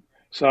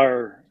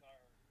grandsire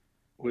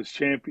was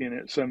champion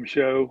at some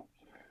show,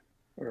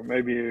 or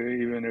maybe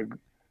even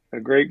a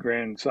great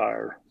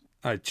grandsire.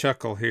 I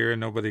chuckle here,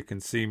 and nobody can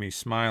see me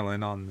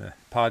smiling on the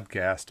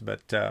podcast,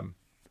 but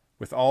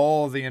with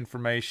all the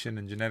information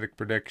and genetic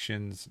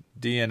predictions,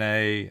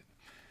 DNA,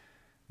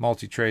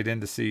 multi-trait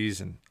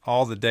indices, and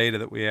all the data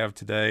that we have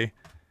today,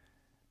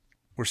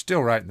 we're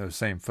still writing those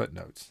same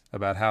footnotes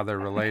about how they're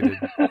related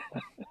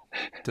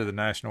to the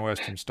National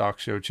Western Stock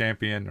Show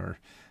champion, or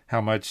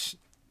how much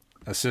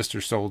a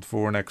sister sold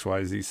for an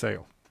XYZ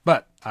sale.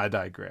 But I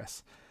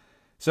digress.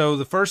 So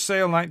the first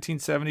sale,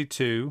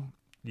 1972,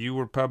 you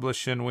were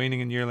publishing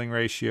weaning and yearling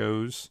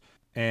ratios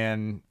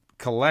and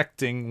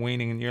collecting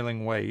weaning and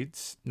yearling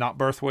weights, not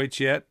birth weights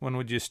yet. When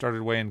would you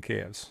started weighing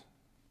calves?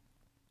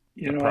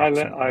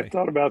 I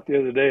thought about the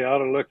other day, I ought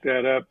to look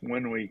that up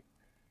when we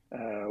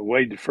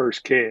weighed the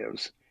first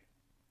calves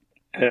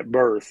at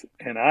birth,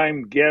 and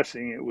I'm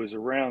guessing it was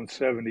around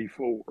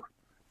 74,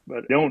 but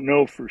I don't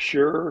know for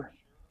sure,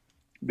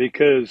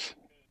 because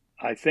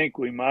I think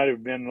we might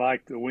have been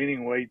like the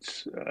weaning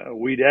weights.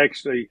 We'd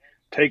actually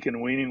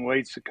taken weaning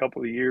weights a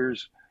couple of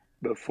years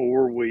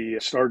before we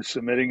started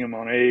submitting them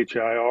on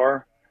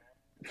AHIR.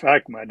 In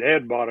fact, my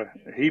dad bought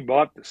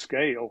the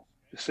scale,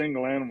 the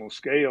single animal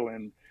scale,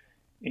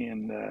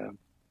 in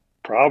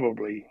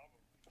probably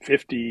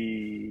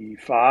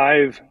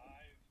 55,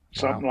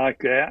 something like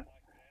that.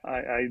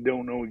 I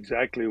don't know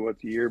exactly what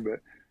the year,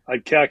 but I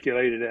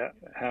calculated out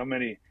how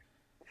many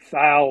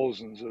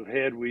thousands of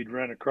head we'd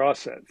run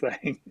across that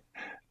thing.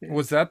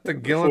 Was that the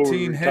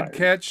guillotine head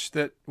catch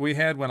that we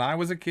had when I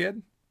was a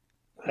kid?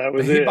 That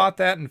was it. He bought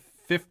that in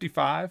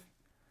 55?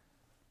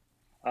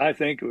 I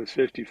think it was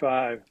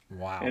 55.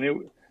 Wow. And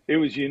it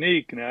was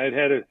unique. Now it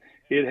had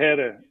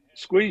a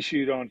squeeze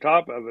chute on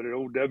top of it, an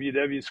old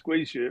WW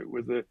squeeze chute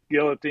with a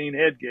guillotine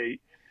head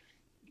gate.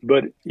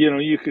 But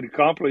you could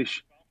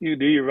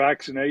do your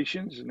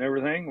vaccinations and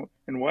everything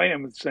and weigh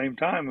them at the same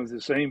time with the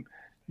same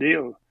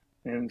deal.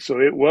 And so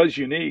it was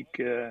unique.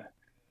 In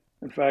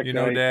fact,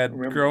 Dad,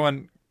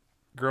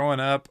 growing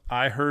up,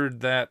 I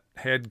heard that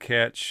head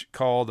catch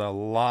called a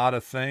lot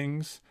of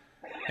things,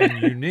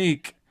 and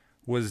unique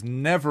was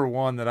never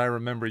one that I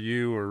remember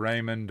you or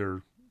Raymond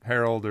or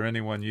Harold or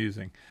anyone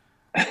using.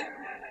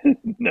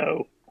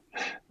 No.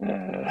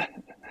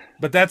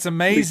 But that's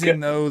amazing,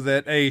 though,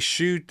 that a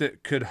chute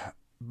that could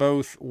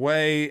both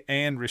weigh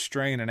and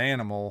restrain an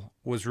animal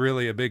was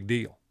really a big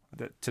deal.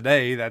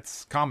 Today,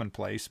 that's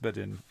commonplace, but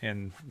in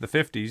the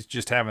 50s,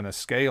 just having a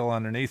scale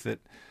underneath it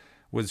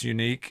was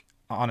unique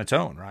on its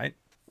own, right?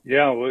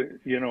 Yeah, well,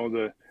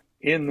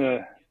 in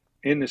the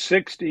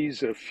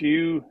 60s, a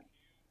few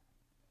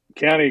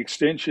county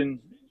extension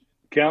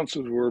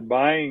councils were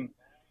buying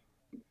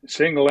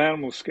single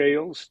animal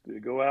scales to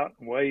go out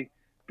and weigh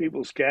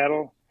people's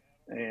cattle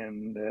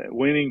and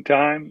weaning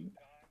time,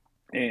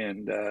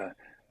 and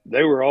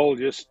they were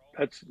just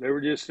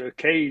a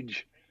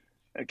cage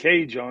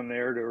on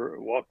there to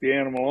walk the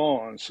animal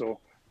on. So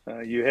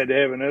you had to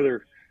have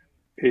another.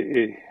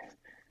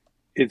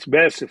 It's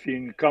best if you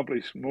can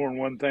accomplish more than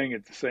one thing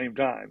at the same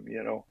time,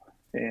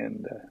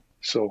 And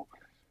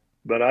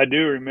but I do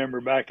remember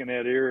back in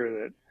that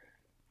era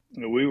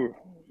that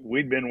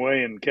we'd been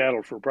weighing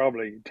cattle for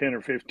probably 10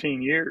 or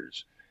 15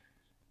 years,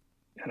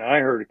 and I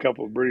heard a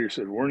couple of breeders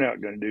said, "We're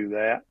not going to do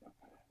that.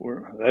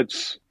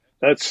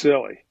 That's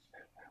silly.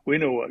 We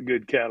know what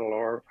good cattle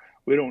are.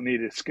 We don't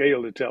need a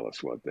scale to tell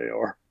us what they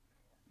are."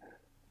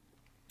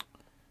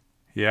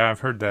 Yeah, I've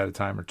heard that a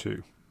time or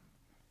two.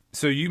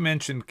 So you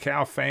mentioned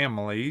cow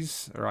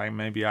families, or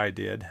maybe I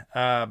did.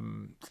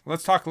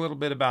 Let's talk a little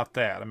bit about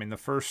that. I mean, the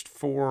first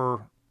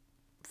 4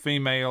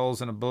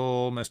 females and a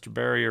bull Mr.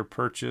 Perrier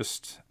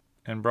purchased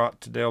and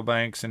brought to Dale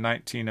Banks in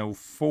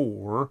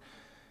 1904.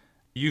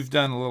 You've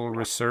done a little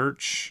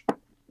research.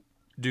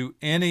 Do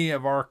any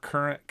of our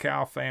current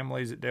cow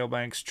families at Dale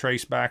Banks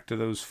trace back to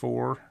those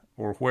four,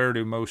 or where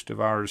do most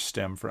of ours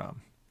stem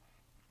from?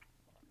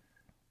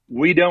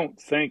 We don't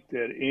think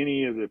that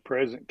any of the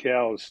present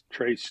cows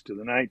trace to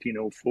the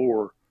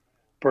 1904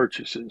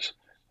 purchases.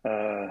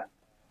 Uh,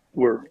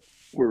 we're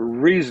we're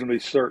reasonably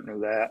certain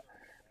of that.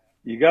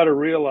 You got to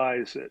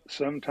realize that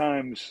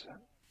sometimes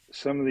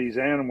some of these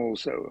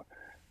animals,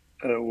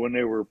 when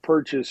they were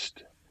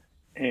purchased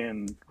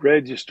and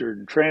registered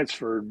and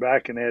transferred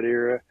back in that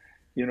era,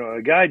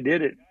 a guy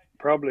did it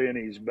probably in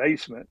his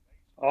basement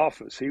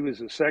office. He was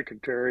a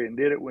secretary and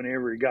did it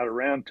whenever he got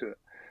around to it.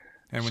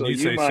 And when So you you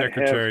say might have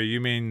secretary, you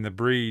mean the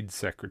breed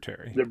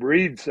secretary. the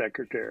breed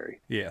secretary.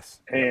 Yes.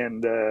 Yep.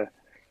 And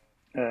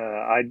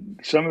I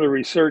some of the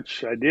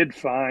research I did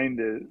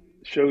find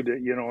showed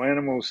that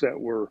animals that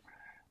were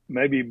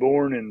maybe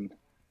born in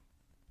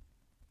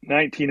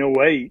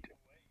 1908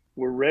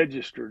 were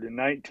registered in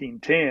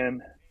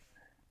 1910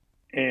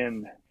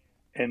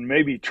 and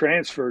maybe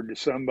transferred to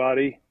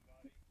somebody.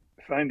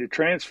 Find a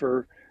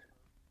transfer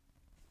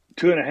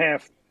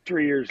 2.5,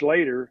 3 years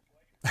later,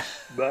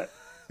 but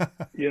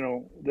they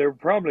were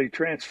probably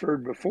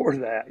transferred before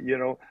that.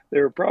 They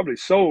were probably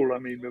sold. I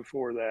mean,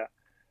 before that.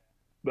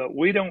 But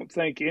we don't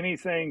think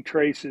anything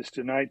traces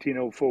to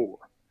 1904.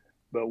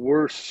 But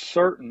we're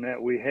certain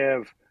that we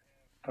have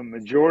a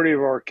majority of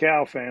our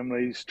cow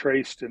families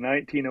traced to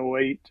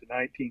 1908 to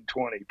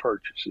 1920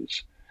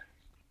 purchases.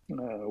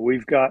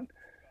 We've got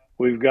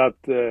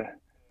the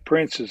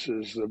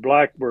princesses, the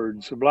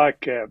blackbirds, the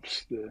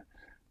blackcaps,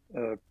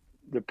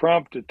 the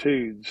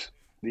promptitudes,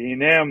 the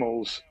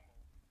enamels,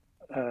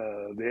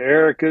 the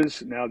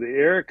ericas. Now the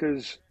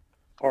ericas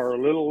are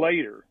a little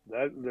later.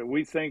 That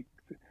we think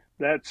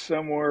that's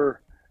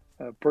somewhere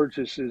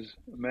purchases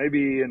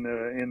maybe in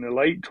the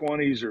late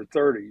 20s or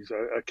 30s.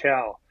 A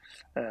cow,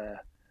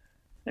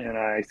 and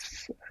I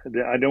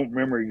don't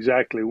remember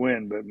exactly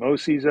when, but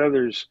most of these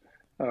others,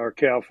 our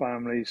cow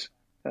families,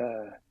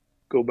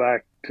 go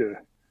back to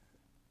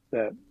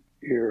that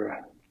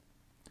era.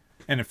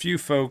 And a few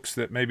folks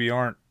that maybe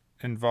aren't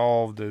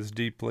involved as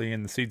deeply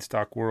in the seed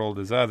stock world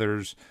as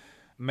others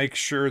make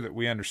sure that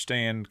we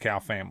understand cow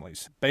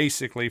families.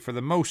 Basically, for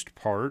the most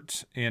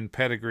part, in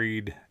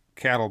pedigreed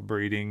cattle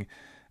breeding,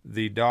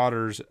 the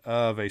daughters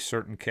of a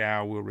certain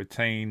cow will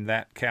retain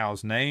that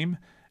cow's name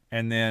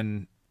and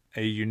then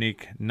a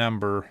unique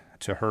number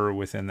to her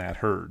within that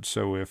herd.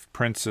 So if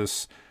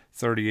Princess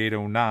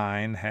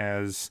 3809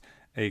 has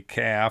a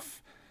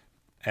calf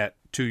at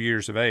 2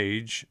 years of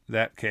age,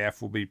 that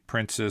calf will be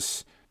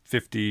Princess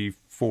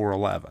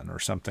 5411 or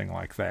something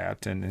like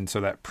that. And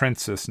so that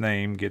princess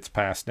name gets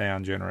passed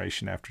down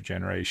generation after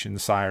generation. The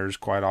sires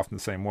quite often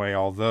the same way,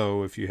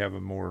 although if you have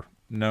a more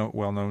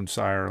well-known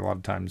sire, a lot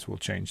of times we'll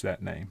change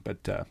that name.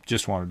 But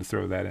just wanted to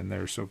throw that in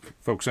there so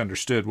folks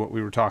understood what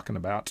we were talking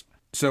about.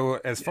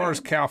 So as far as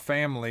cow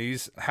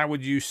families, how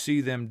would you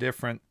see them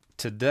different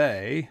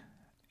today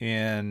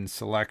in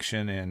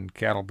selection and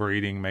cattle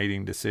breeding,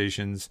 mating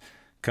decisions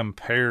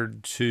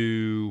compared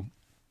to,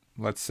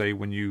 let's say,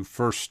 when you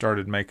first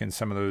started making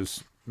some of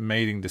those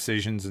mating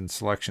decisions and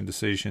selection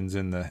decisions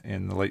in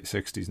the late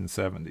 60s and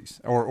 70s?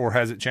 Or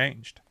has it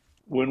changed?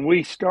 When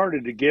we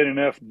started to get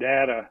enough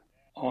data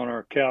on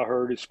our cow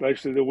herd,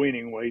 especially the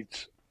weaning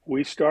weights,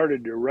 we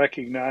started to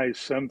recognize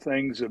some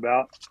things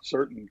about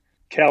certain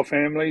cow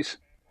families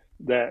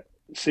that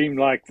seemed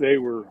like they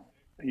were,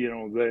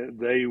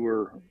 they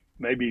were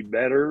maybe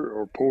better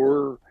or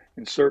poorer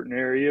in certain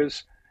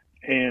areas.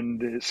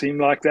 And it seemed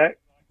like that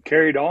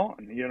carried on,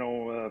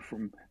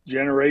 from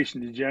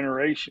generation to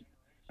generation.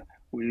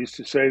 We used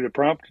to say the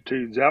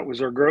promptitudes, that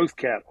was our growth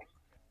cattle.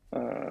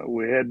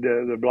 We had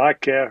the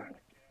black calf,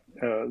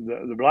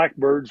 the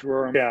blackbirds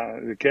were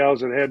the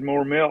cows that had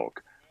more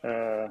milk.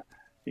 There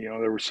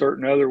were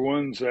certain other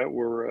ones that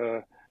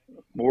were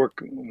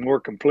more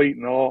complete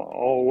in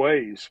all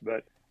ways.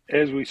 But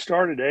as we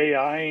started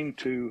AIing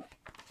to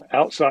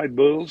outside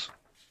bulls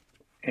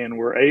and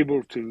were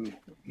able to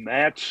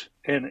match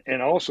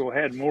and also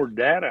had more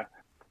data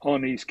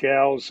on these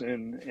cows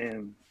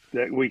and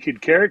that we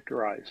could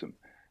characterize them.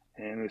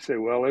 And we say,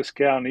 well, this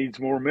cow needs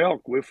more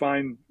milk. We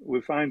find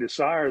a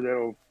sire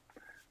that'll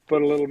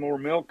put a little more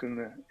milk in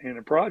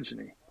the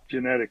progeny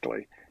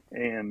genetically,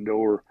 and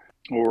or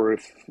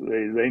if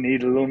they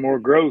need a little more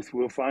growth,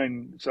 we'll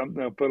find something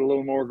that'll put a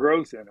little more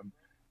growth in them.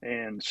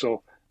 And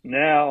so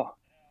now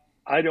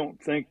I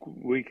don't think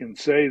we can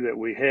say that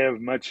we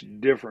have much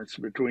difference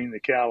between the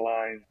cow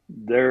lines.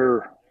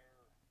 They're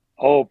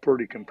all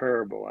pretty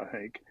comparable, I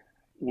think.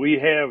 We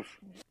have,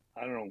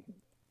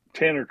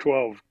 10 or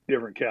 12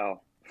 different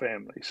cow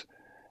families.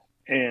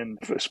 And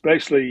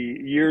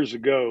especially years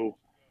ago,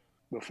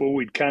 before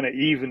we'd kind of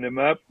even them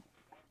up,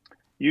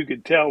 you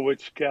could tell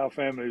which cow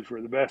families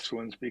were the best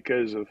ones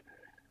because of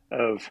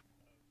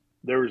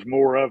there was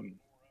more of them.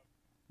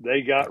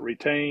 They got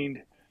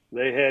retained.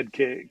 They had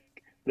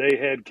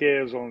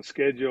calves on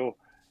schedule,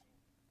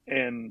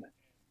 and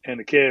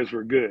the calves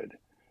were good,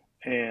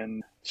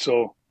 and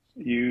so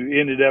you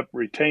ended up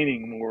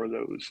retaining more of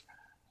those.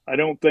 I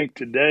don't think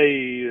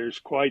today there's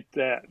quite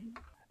that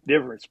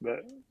difference,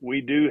 but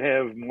we do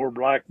have more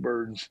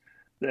blackbirds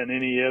than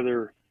any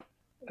other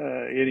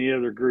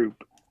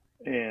group,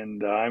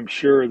 and I'm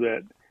sure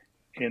that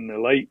in the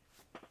late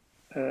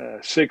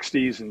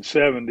 60s and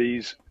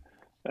 70s,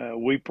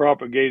 we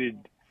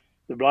propagated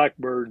the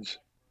blackbirds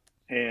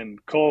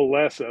and called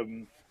less of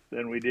them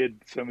than we did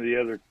some of the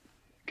other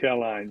cow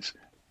lines.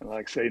 And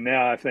like I say,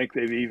 now I think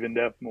they've evened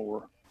up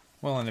more.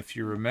 Well, and if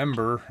you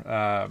remember,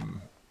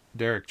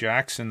 Derek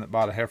Jackson that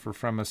bought a heifer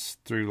from us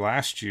through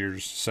last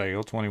year's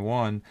sale,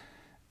 21,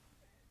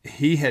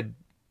 he had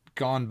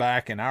gone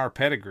back in our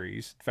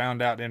pedigrees,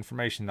 found out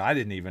information that I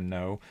didn't even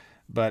know,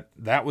 but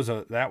that was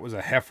a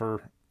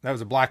heifer, that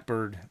was a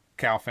blackbird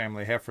cow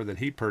family heifer that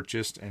he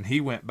purchased, and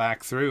he went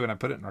back through, and I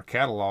put it in our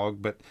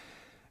catalog, but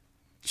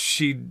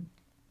she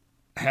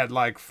had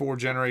like 4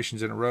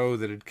 generations in a row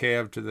that had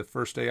calved to the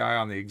first AI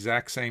on the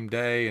exact same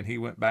day, and he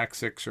went back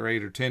 6 or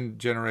 8 or 10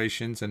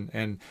 generations,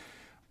 and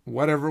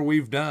whatever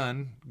we've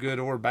done, good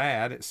or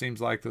bad, it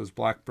seems like those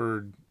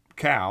blackbird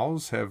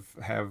cows have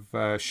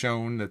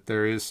shown that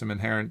there is some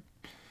inherent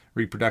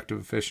reproductive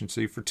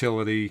efficiency,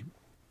 fertility,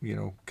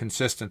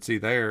 consistency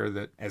there,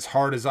 that as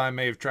hard as I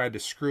may have tried to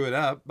screw it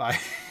up by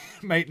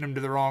mating them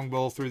to the wrong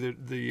bull through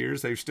the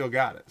years, they've still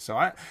got it. So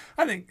I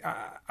think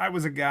I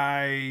was a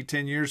guy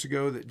 10 years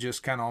ago that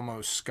just kind of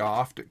almost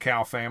scoffed at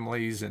cow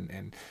families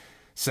and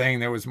saying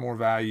there was more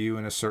value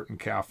in a certain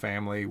cow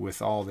family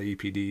with all the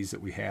EPDs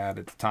that we had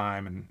at the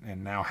time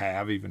and now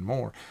have even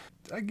more.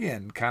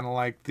 Again, kind of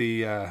like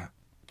the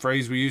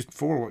phrase we used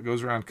before, what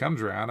goes around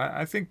comes around.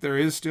 I think there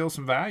is still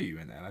some value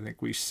in that. I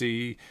think we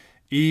see,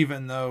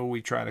 even though we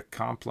try to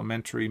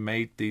complementary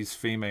mate these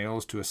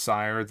females to a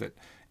sire that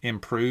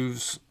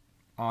improves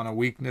on a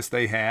weakness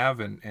they have,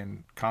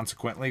 and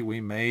consequently we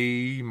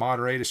may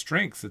moderate a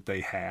strength that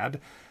they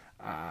had,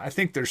 I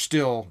think there's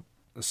still,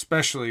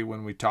 especially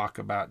when we talk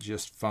about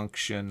just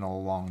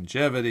functional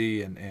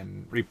longevity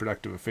and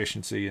reproductive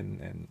efficiency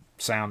and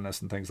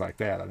soundness and things like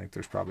that, I think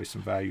there's probably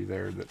some value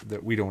there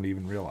that we don't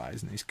even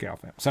realize in these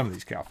some of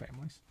these cow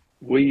families.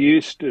 We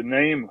used to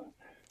name,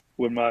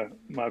 when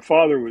my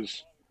father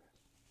was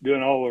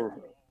doing all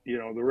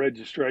the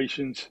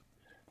registrations,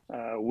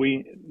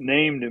 we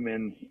named them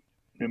in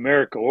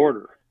numerical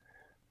order.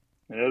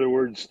 In other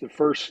words, the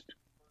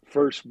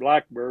first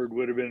blackbird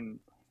would have been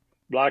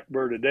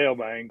Blackbird of Dale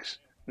Banks.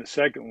 The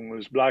second one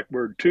was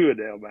Blackbird 2 of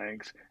Dale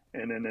Banks,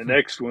 and then the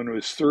next one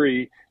was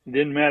 3. It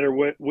didn't matter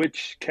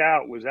which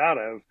cow it was out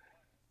of.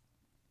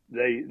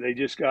 They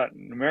just got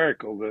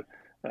numerical.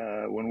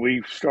 When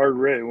we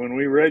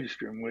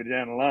registered them, way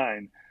down the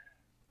line,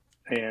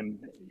 and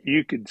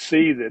you could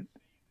see that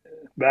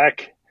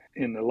back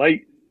in the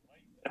late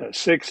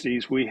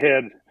 60s, we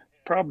had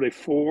probably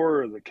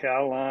 4 of the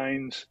cow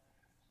lines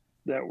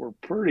that were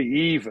pretty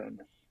even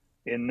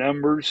in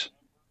numbers,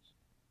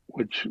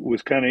 which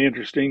was kind of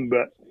interesting.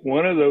 But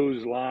one of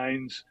those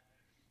lines,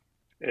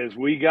 as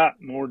we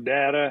got more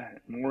data,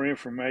 more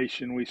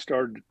information, we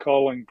started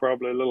calling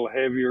probably a little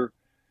heavier,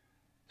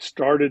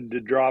 started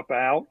to drop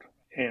out.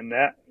 And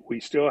that we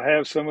still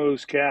have some of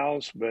those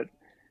cows, but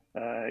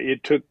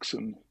it took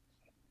some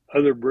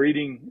other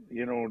breeding,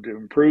 to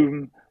improve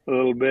them a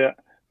little bit.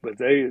 But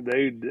they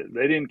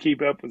didn't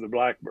keep up with the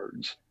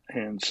blackbirds,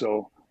 and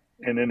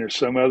then there's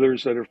some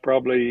others that have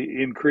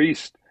probably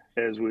increased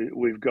as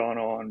we've gone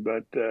on,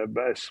 but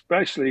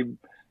especially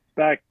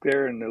back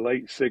there in the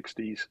late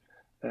 60s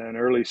and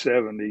early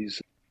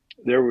 70s,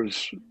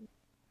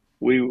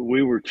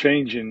 we were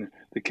changing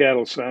the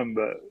cattle some,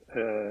 but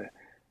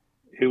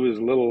it was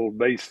a little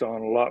based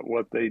on a lot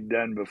what they'd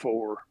done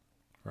before.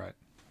 Right.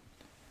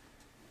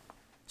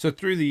 So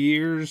through the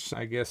years,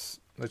 I guess,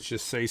 let's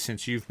just say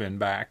since you've been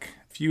back,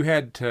 if you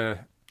had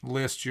to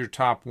list your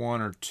top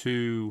 1 or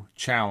 2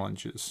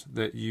 challenges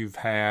that you've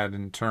had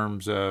in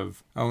terms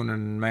of owning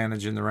and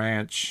managing the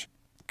ranch,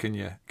 can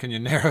you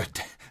narrow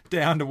it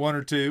down to 1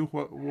 or 2?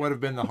 What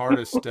have been the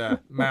hardest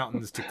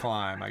mountains to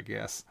climb, I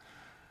guess?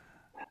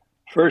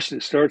 First,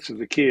 it starts with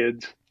the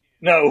kids.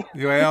 No.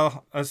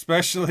 Well,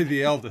 especially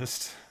the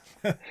eldest.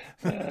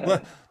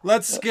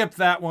 Let's skip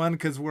that one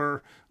because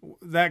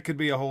that could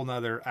be a whole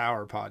nother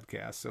hour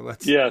podcast. So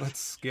let's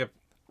skip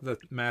the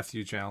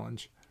Matthew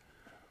challenge.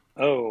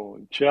 Oh,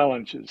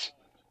 challenges.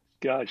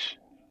 Gosh,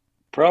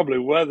 probably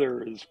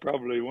weather is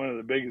probably one of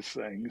the biggest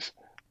things.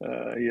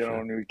 Sure.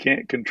 And we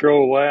can't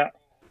control that.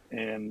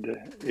 And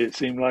it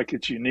seemed like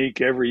it's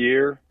unique every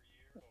year.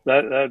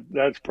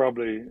 That's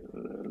probably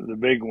the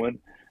big one.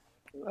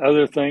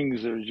 Other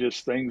things are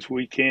just things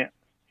we can't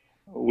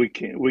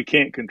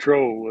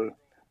control.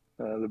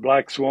 The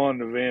black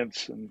swan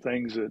events and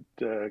things that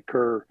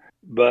occur,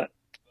 but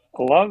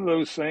a lot of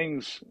those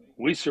things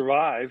we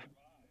survive,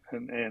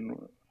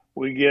 and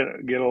we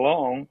get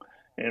along,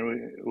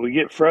 and we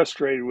get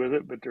frustrated with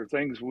it. But there are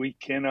things we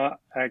cannot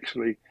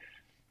actually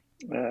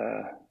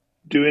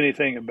do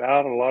anything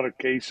about. A lot of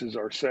cases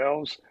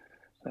ourselves.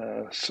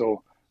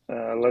 So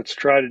let's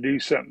try to do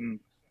something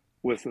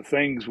with the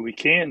things we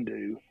can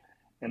do.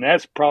 And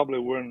that's probably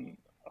when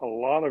a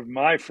lot of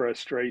my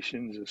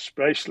frustrations,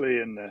 especially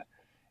in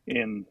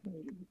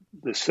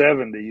the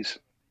 70s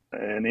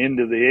and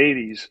into the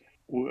 80s.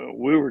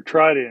 We were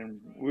trying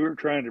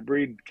to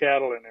breed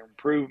cattle and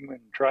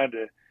improvement, trying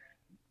to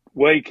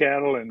weigh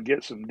cattle and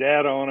get some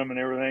data on them and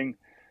everything,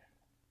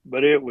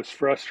 but it was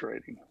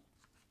frustrating.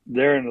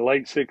 There in the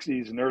late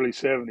 60s and early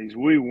 70s,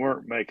 we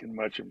weren't making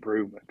much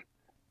improvement.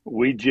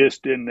 We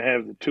just didn't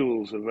have the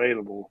tools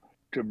available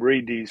to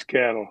breed these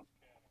cattle.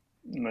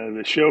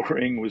 The show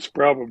ring was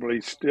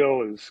probably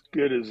still as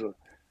good as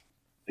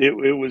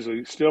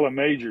still a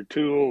major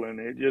tool, and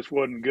it just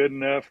wasn't good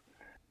enough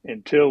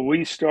until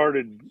we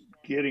started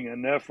getting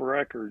enough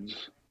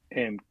records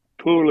and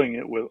pooling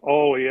it with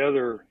all the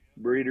other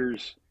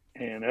breeders,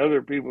 and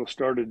other people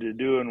started to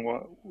doing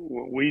what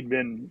we'd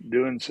been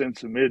doing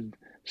since the mid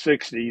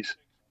 60s.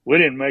 We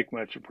didn't make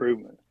much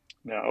improvement.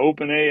 Now,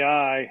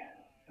 OpenAI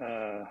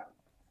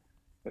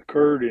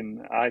occurred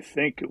I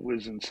think it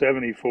was in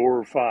 74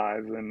 or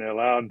 5, and they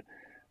allowed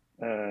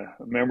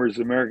members of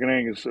the American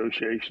Angus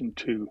Association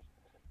to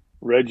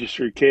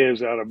register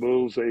calves out of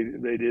bulls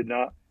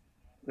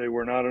they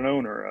were not an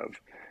owner of.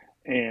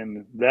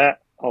 And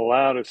that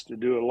allowed us to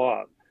do a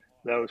lot.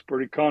 That was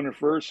pretty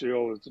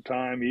controversial at the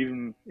time.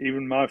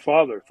 Even my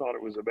father thought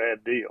it was a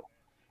bad deal.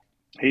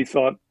 He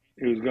thought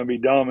it was going to be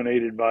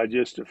dominated by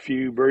just a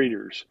few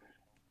breeders.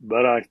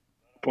 But I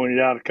pointed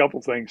out a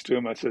couple things to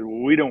him. I said,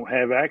 well, we don't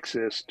have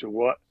access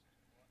to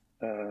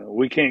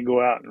we can't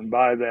go out and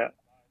buy that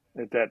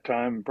at that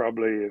time,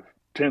 probably a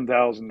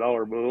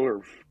 $10,000 bull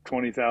or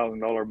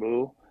 $20,000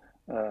 bull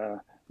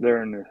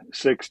there in the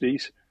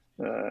 60s.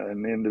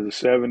 And into the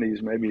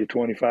 70s, maybe a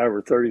 $25,000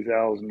 or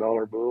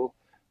 $30,000 bull.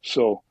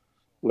 So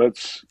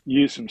let's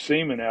use some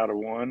semen out of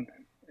one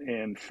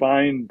and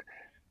find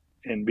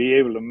and be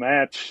able to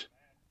match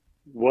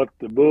what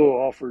the bull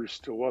offers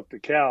to what the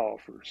cow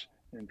offers,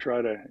 and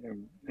try to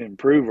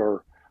improve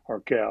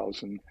our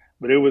cows.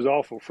 But it was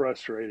awful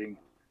frustrating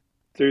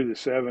through the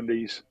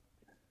 70s.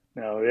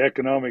 Now, the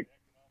economic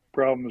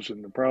problems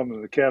and the problems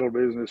of the cattle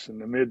business in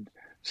the mid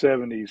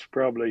 70s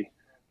probably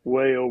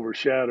way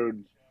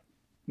overshadowed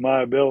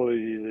my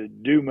ability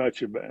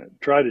to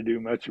try to do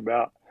much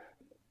about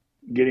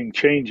getting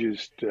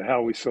changes to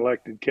how we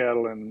selected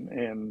cattle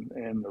and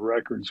the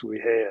records we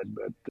had.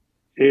 But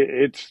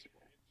it's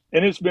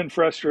been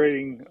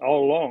frustrating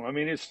all along. I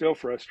mean, it's still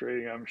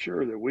frustrating. I'm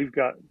sure that we've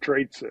got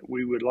traits that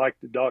we would like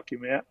to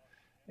document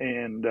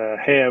and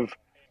have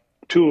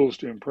tools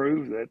to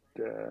improve that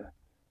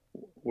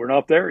we're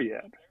not there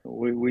yet.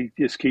 We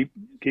just keep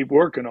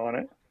working on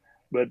it.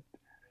 But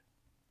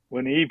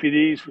when the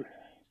EPDs,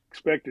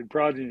 expected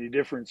progeny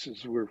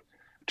differences,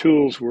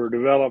 tools were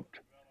developed,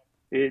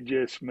 it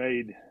just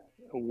made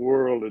a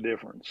world of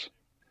difference.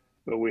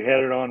 But we had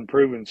it on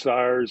proven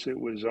sires. It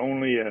was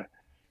only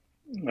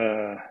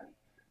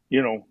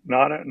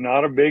not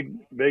a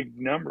big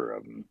number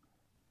of them.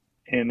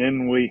 And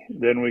then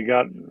we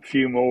got a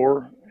few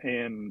more.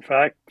 And in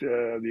fact,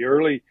 the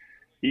early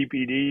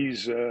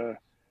EPDs,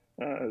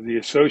 the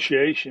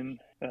association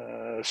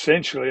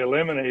essentially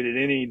eliminated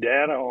any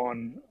data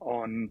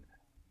on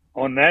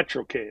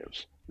natural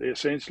calves. They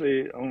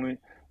essentially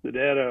the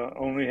data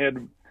only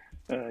had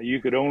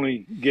you could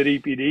only get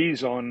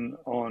EPDs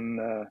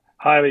on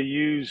highly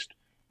used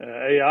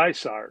AI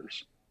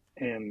sires,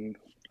 and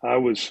I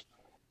was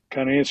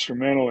kind of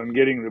instrumental in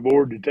getting the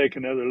board to take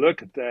another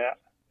look at that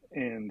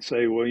and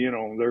say, well,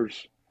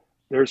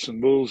 there's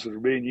some bulls that are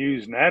being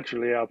used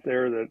naturally out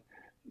there that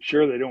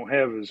sure they don't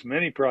have as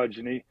many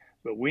progeny,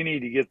 but we need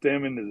to get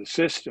them into the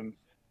system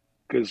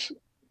because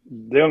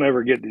they'll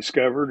never get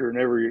discovered or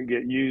never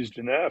get used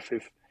enough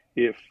if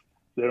they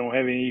don't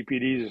have any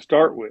EPDs to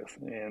start with.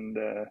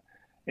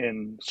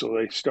 And so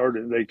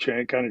they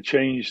kind of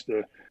changed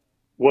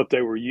what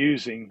they were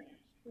using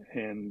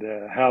and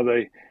how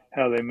they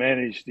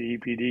managed the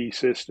EPD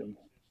system.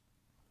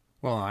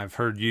 Well, I've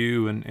heard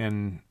you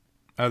and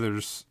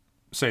others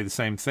say the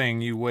same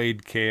thing. You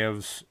weighed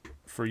calves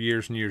for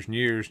years and years and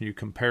years, and you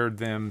compared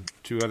them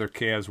to other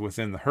calves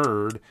within the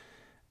herd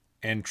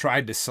and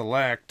tried to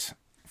select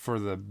for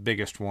the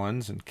biggest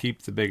ones and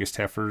keep the biggest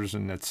heifers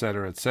and et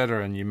cetera,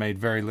 and you made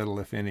very little,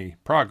 if any,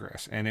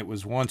 progress. And it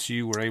was once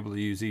you were able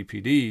to use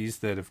EPDs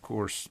that, of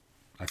course,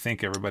 I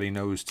think everybody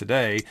knows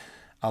today,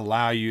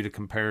 allow you to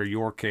compare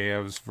your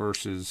calves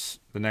versus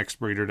the next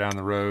breeder down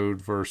the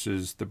road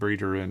versus the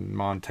breeder in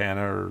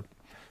Montana or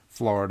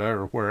Florida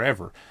or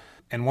wherever.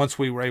 And once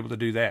we were able to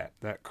do that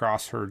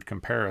cross-herd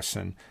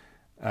comparison,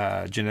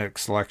 genetic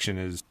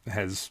selection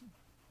has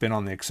been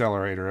on the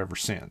accelerator ever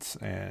since.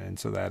 And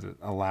so that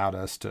allowed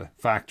us to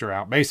factor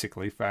out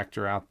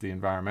the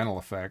environmental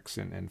effects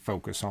and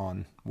focus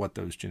on what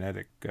those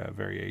genetic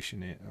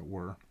variation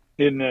were.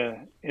 In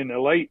the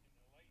late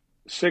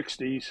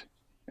 60s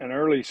and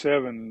early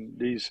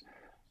 70s,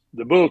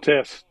 the bull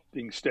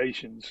testing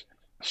stations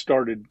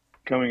started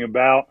coming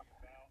about,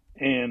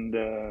 and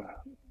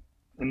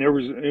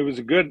it was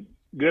a good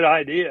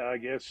idea, I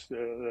guess.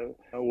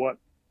 What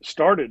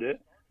started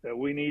it, that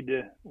we need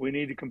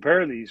to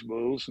compare these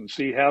bulls and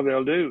see how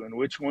they'll do and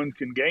which one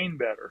can gain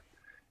better.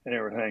 and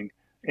everything.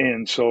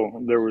 And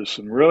so there was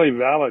some really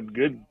valid,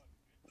 good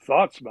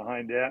thoughts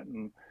behind that.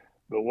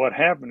 But what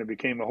happened? It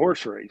became a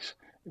horse race.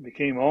 It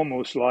became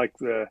almost like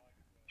the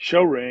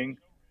show ring.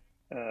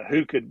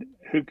 Who could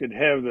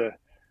have the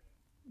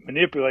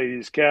manipulate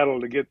his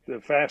cattle to get the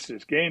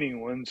fastest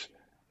gaining ones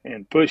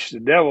and push the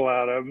devil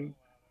out of them,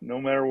 no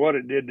matter what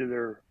it did to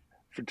their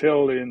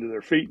fertility and to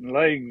their feet and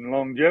leg and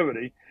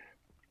longevity.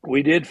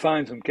 We did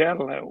find some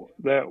cattle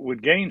that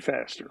would gain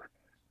faster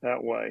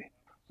that way.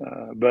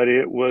 But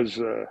it was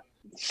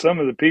some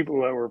of the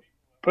people that were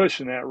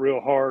pushing that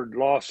real hard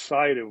lost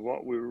sight of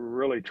what we were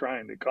really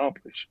trying to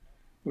accomplish.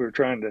 We were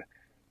trying to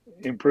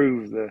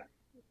improve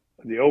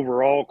the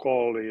overall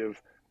quality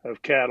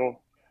of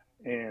cattle,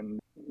 and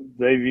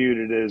they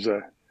viewed it as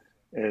a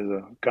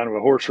kind of a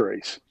horse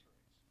race.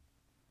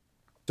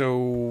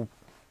 So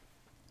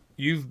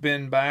you've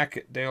been back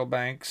at Dale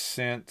Banks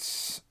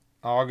since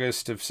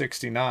August of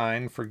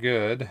 69 for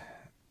good.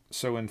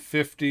 So in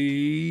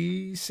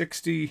 50,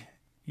 60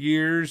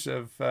 years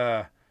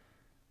of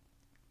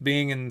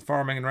being in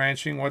farming and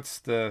ranching, what's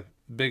the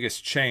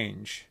biggest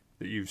change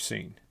that you've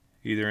seen,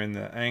 either in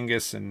the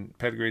Angus and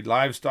pedigreed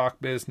livestock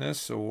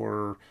business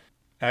or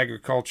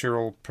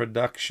agricultural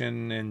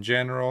production in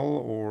general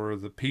or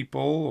the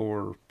people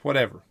or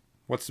whatever?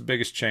 What's the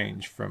biggest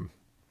change from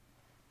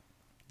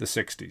the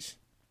 60s?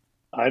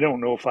 I don't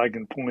know if I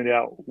can point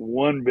out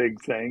one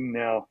big thing.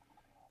 Now,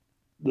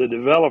 the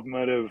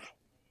development of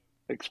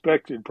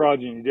expected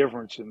progeny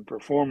difference in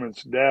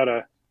performance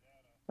data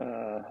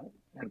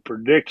and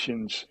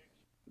predictions,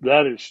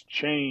 that has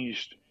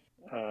changed.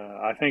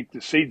 I think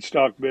the seed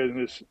stock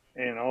business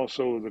and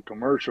also the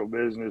commercial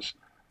business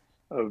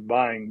of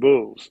buying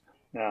bulls.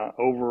 Now,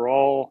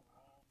 overall,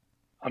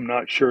 I'm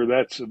not sure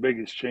that's the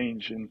biggest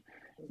change in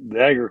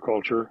the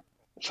agriculture.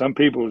 Some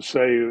people would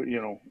say,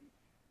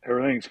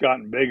 everything's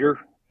gotten bigger,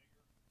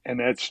 and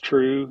that's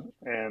true.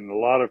 And a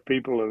lot of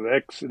people have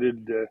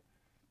exited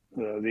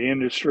the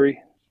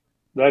industry.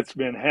 That's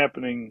been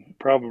happening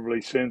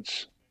probably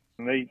since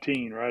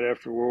 18, right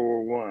after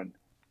World War I.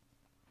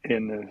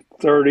 In the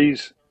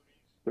 30s,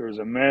 there was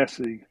a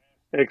massive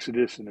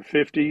exodus in the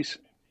 50s,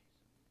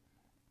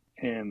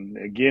 and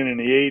again in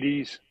the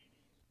 80s.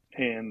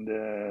 And,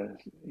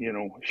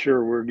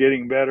 sure, we're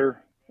getting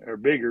better, or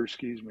bigger,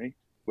 excuse me,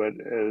 but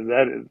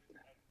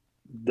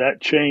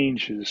that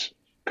change has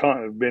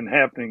been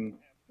happening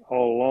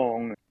all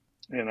along,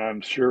 and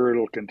I'm sure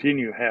it'll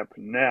continue to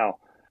happen. Now,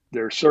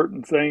 there are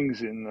certain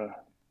things in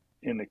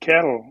the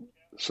cattle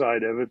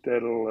side of it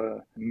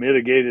that'll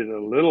mitigate it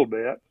a little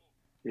bit,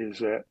 is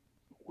that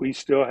we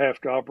still have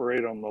to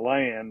operate on the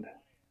land.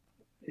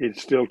 It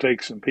still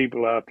takes some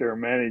people out there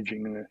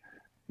managing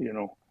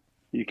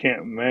you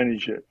can't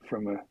manage it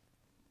from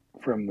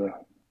the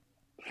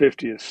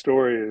 50th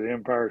story of the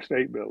Empire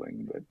State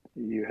Building, but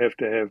you have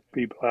to have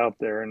people out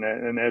there,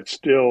 and that's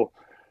still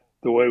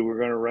the way we're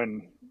going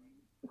to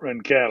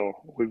run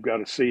cattle. We've got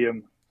to see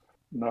them.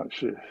 Not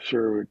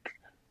sure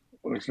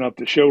it's not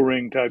the show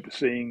ring type of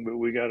seeing, but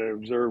we got to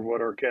observe what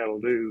our cattle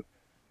do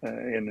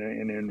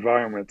in the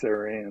environment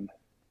they're in.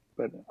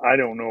 But I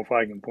don't know if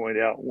I can point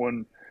out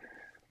one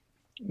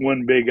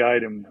big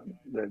item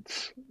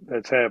that's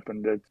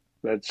happened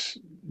that's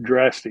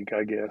drastic,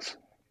 I guess.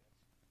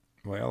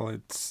 Well,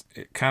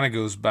 it kind of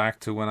goes back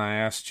to when I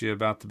asked you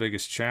about the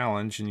biggest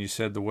challenge, and you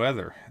said the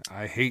weather.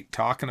 I hate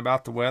talking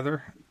about the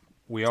weather.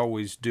 We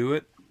always do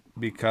it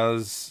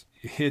because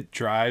it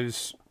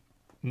drives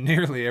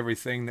nearly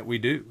everything that we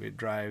do. It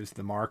drives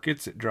the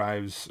markets. It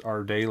drives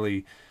our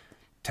daily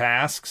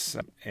tasks.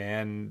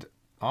 And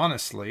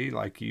honestly,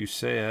 like you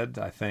said,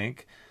 I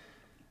think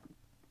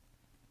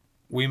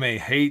we may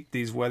hate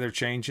these weather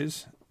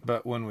changes,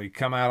 but when we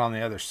come out on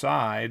the other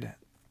side,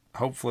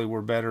 hopefully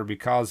we're better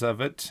because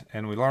of it,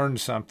 and we learned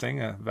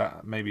something,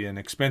 about maybe an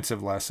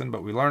expensive lesson,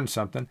 but we learned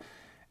something.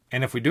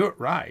 And if we do it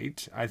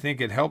right, I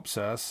think it helps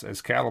us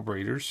as cattle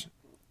breeders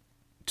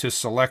to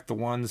select the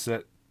ones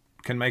that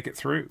can make it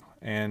through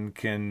and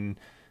can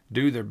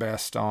do their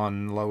best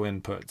on low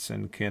inputs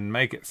and can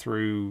make it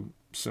through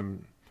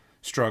some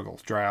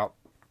struggles, drought,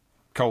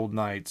 cold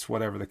nights,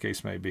 whatever the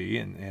case may be.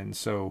 And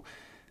so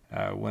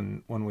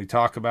when we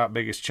talk about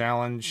biggest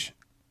challenge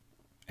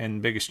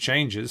and biggest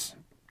changes,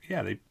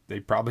 yeah, they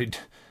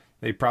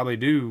probably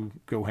do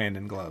go hand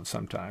in glove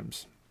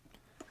sometimes.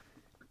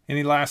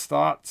 Any last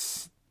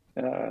thoughts?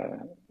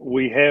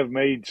 We have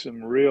made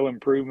some real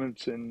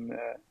improvements in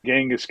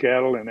Angus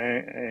cattle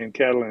and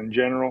cattle in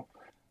general.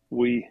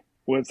 We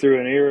went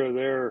through an era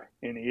there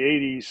in the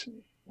 80s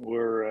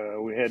where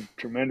we had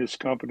tremendous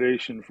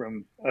competition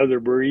from other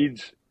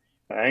breeds.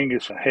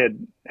 Angus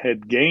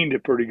had gained a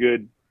pretty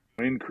good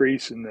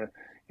increase in the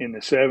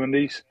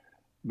 70s,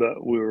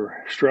 but we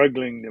were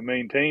struggling to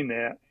maintain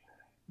that.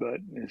 But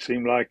it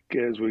seemed like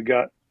as we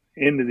got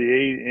into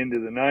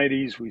the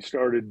 90s, we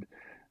started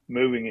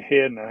moving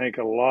ahead, and I think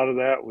a lot of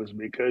that was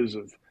because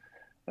of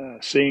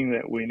seeing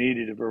that we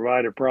needed to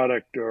provide a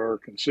product to our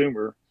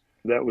consumer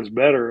that was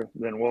better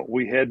than what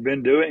we had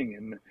been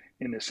doing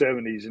in the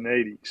 70s and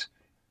 80s,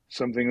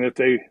 something that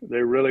they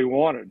really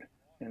wanted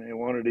and they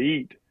wanted to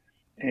eat.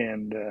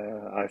 And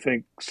I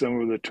think some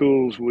of the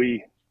tools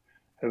we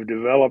have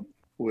developed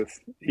with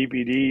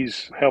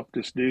EPDs helped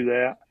us do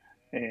that.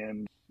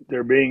 And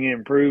they're being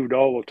improved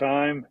all the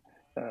time.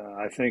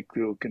 I think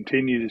we'll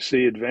continue to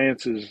see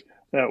advances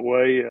that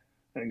way.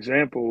 An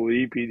example,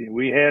 the EPD,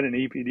 we had an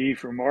EPD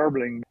for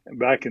marbling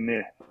back in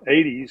the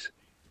 80s.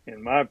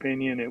 In my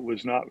opinion, it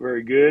was not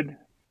very good.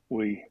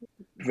 We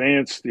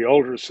advanced the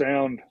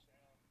ultrasound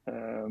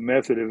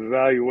method of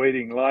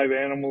evaluating live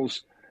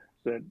animals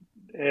that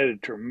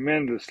added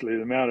tremendously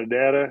the amount of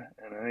data,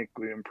 and I think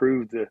we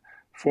improved the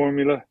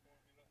formula,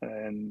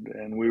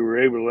 and we were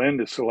able then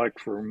to select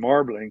for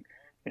marbling.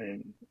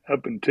 And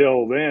up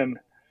until then,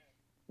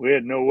 we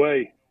had no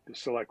way to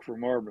select for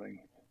marbling.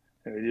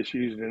 We just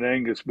used an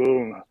Angus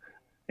bull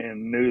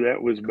and knew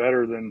that was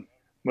better than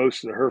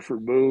most of the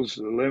Hereford bulls,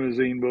 the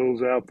limousine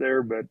bulls out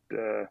there. But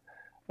other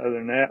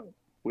than that,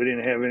 we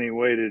didn't have any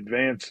way to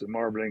advance the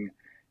marbling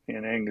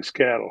in Angus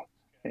cattle.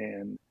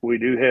 And we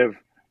do have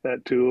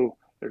that tool.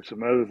 There's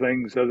some other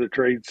things, other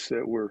traits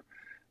that were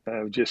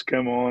just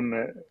come on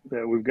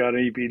that we've got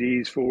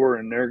EPDs for,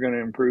 and they're going to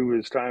improve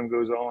as time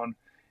goes on.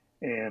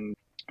 And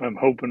I'm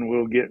hoping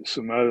we'll get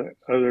some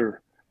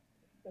other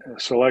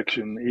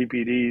selection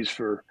EPDs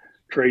for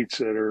traits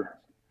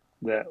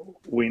that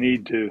we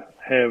need to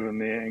have in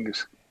the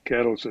Angus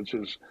cattle, such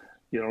as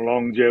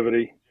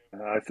longevity.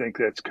 I think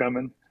that's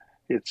coming.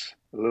 It's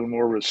a little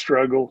more of a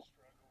struggle,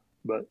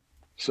 but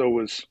so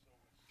was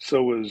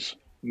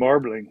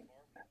marbling,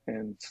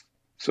 and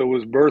so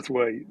was birth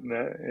weight.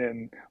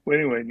 And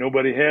anyway,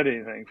 nobody had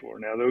anything for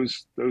it. Now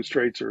those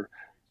traits are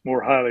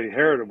more highly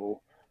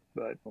heritable,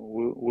 but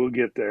we'll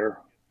get there.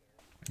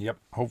 Yep,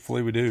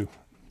 hopefully we do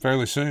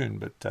fairly soon.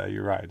 But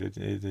you're right, it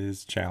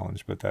is a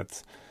challenge, but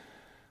that's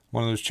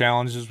one of those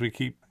challenges we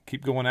keep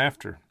going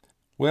after.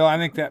 Well, I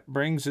think that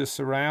brings us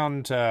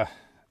around to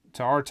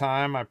our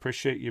time. I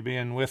appreciate you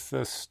being with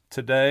us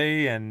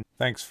today, and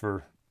thanks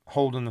for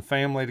holding the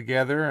family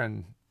together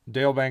and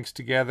Dale Banks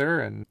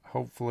together, and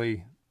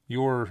hopefully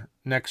your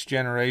next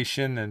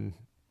generation and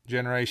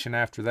generation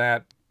after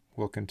that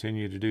will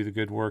continue to do the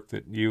good work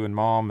that you and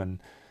Mom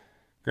and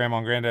Grandma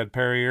and Granddad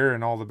Perrier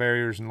and all the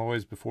Barriers and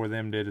Loys before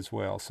them did as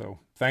well. So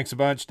thanks a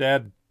bunch,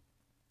 Dad.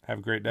 Have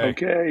a great day.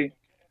 Okay.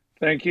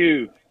 Thank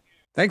you.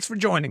 Thanks for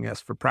joining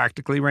us for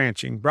Practically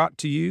Ranching, brought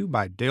to you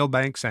by Dale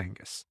Banks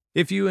Angus.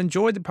 If you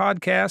enjoyed the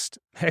podcast,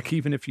 heck,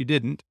 even if you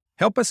didn't,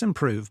 help us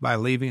improve by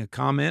leaving a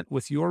comment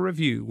with your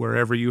review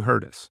wherever you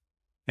heard us.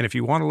 And if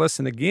you want to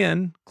listen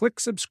again, click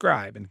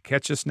subscribe and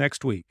catch us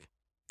next week.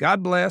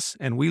 God bless,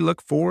 and we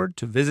look forward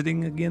to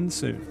visiting again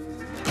soon.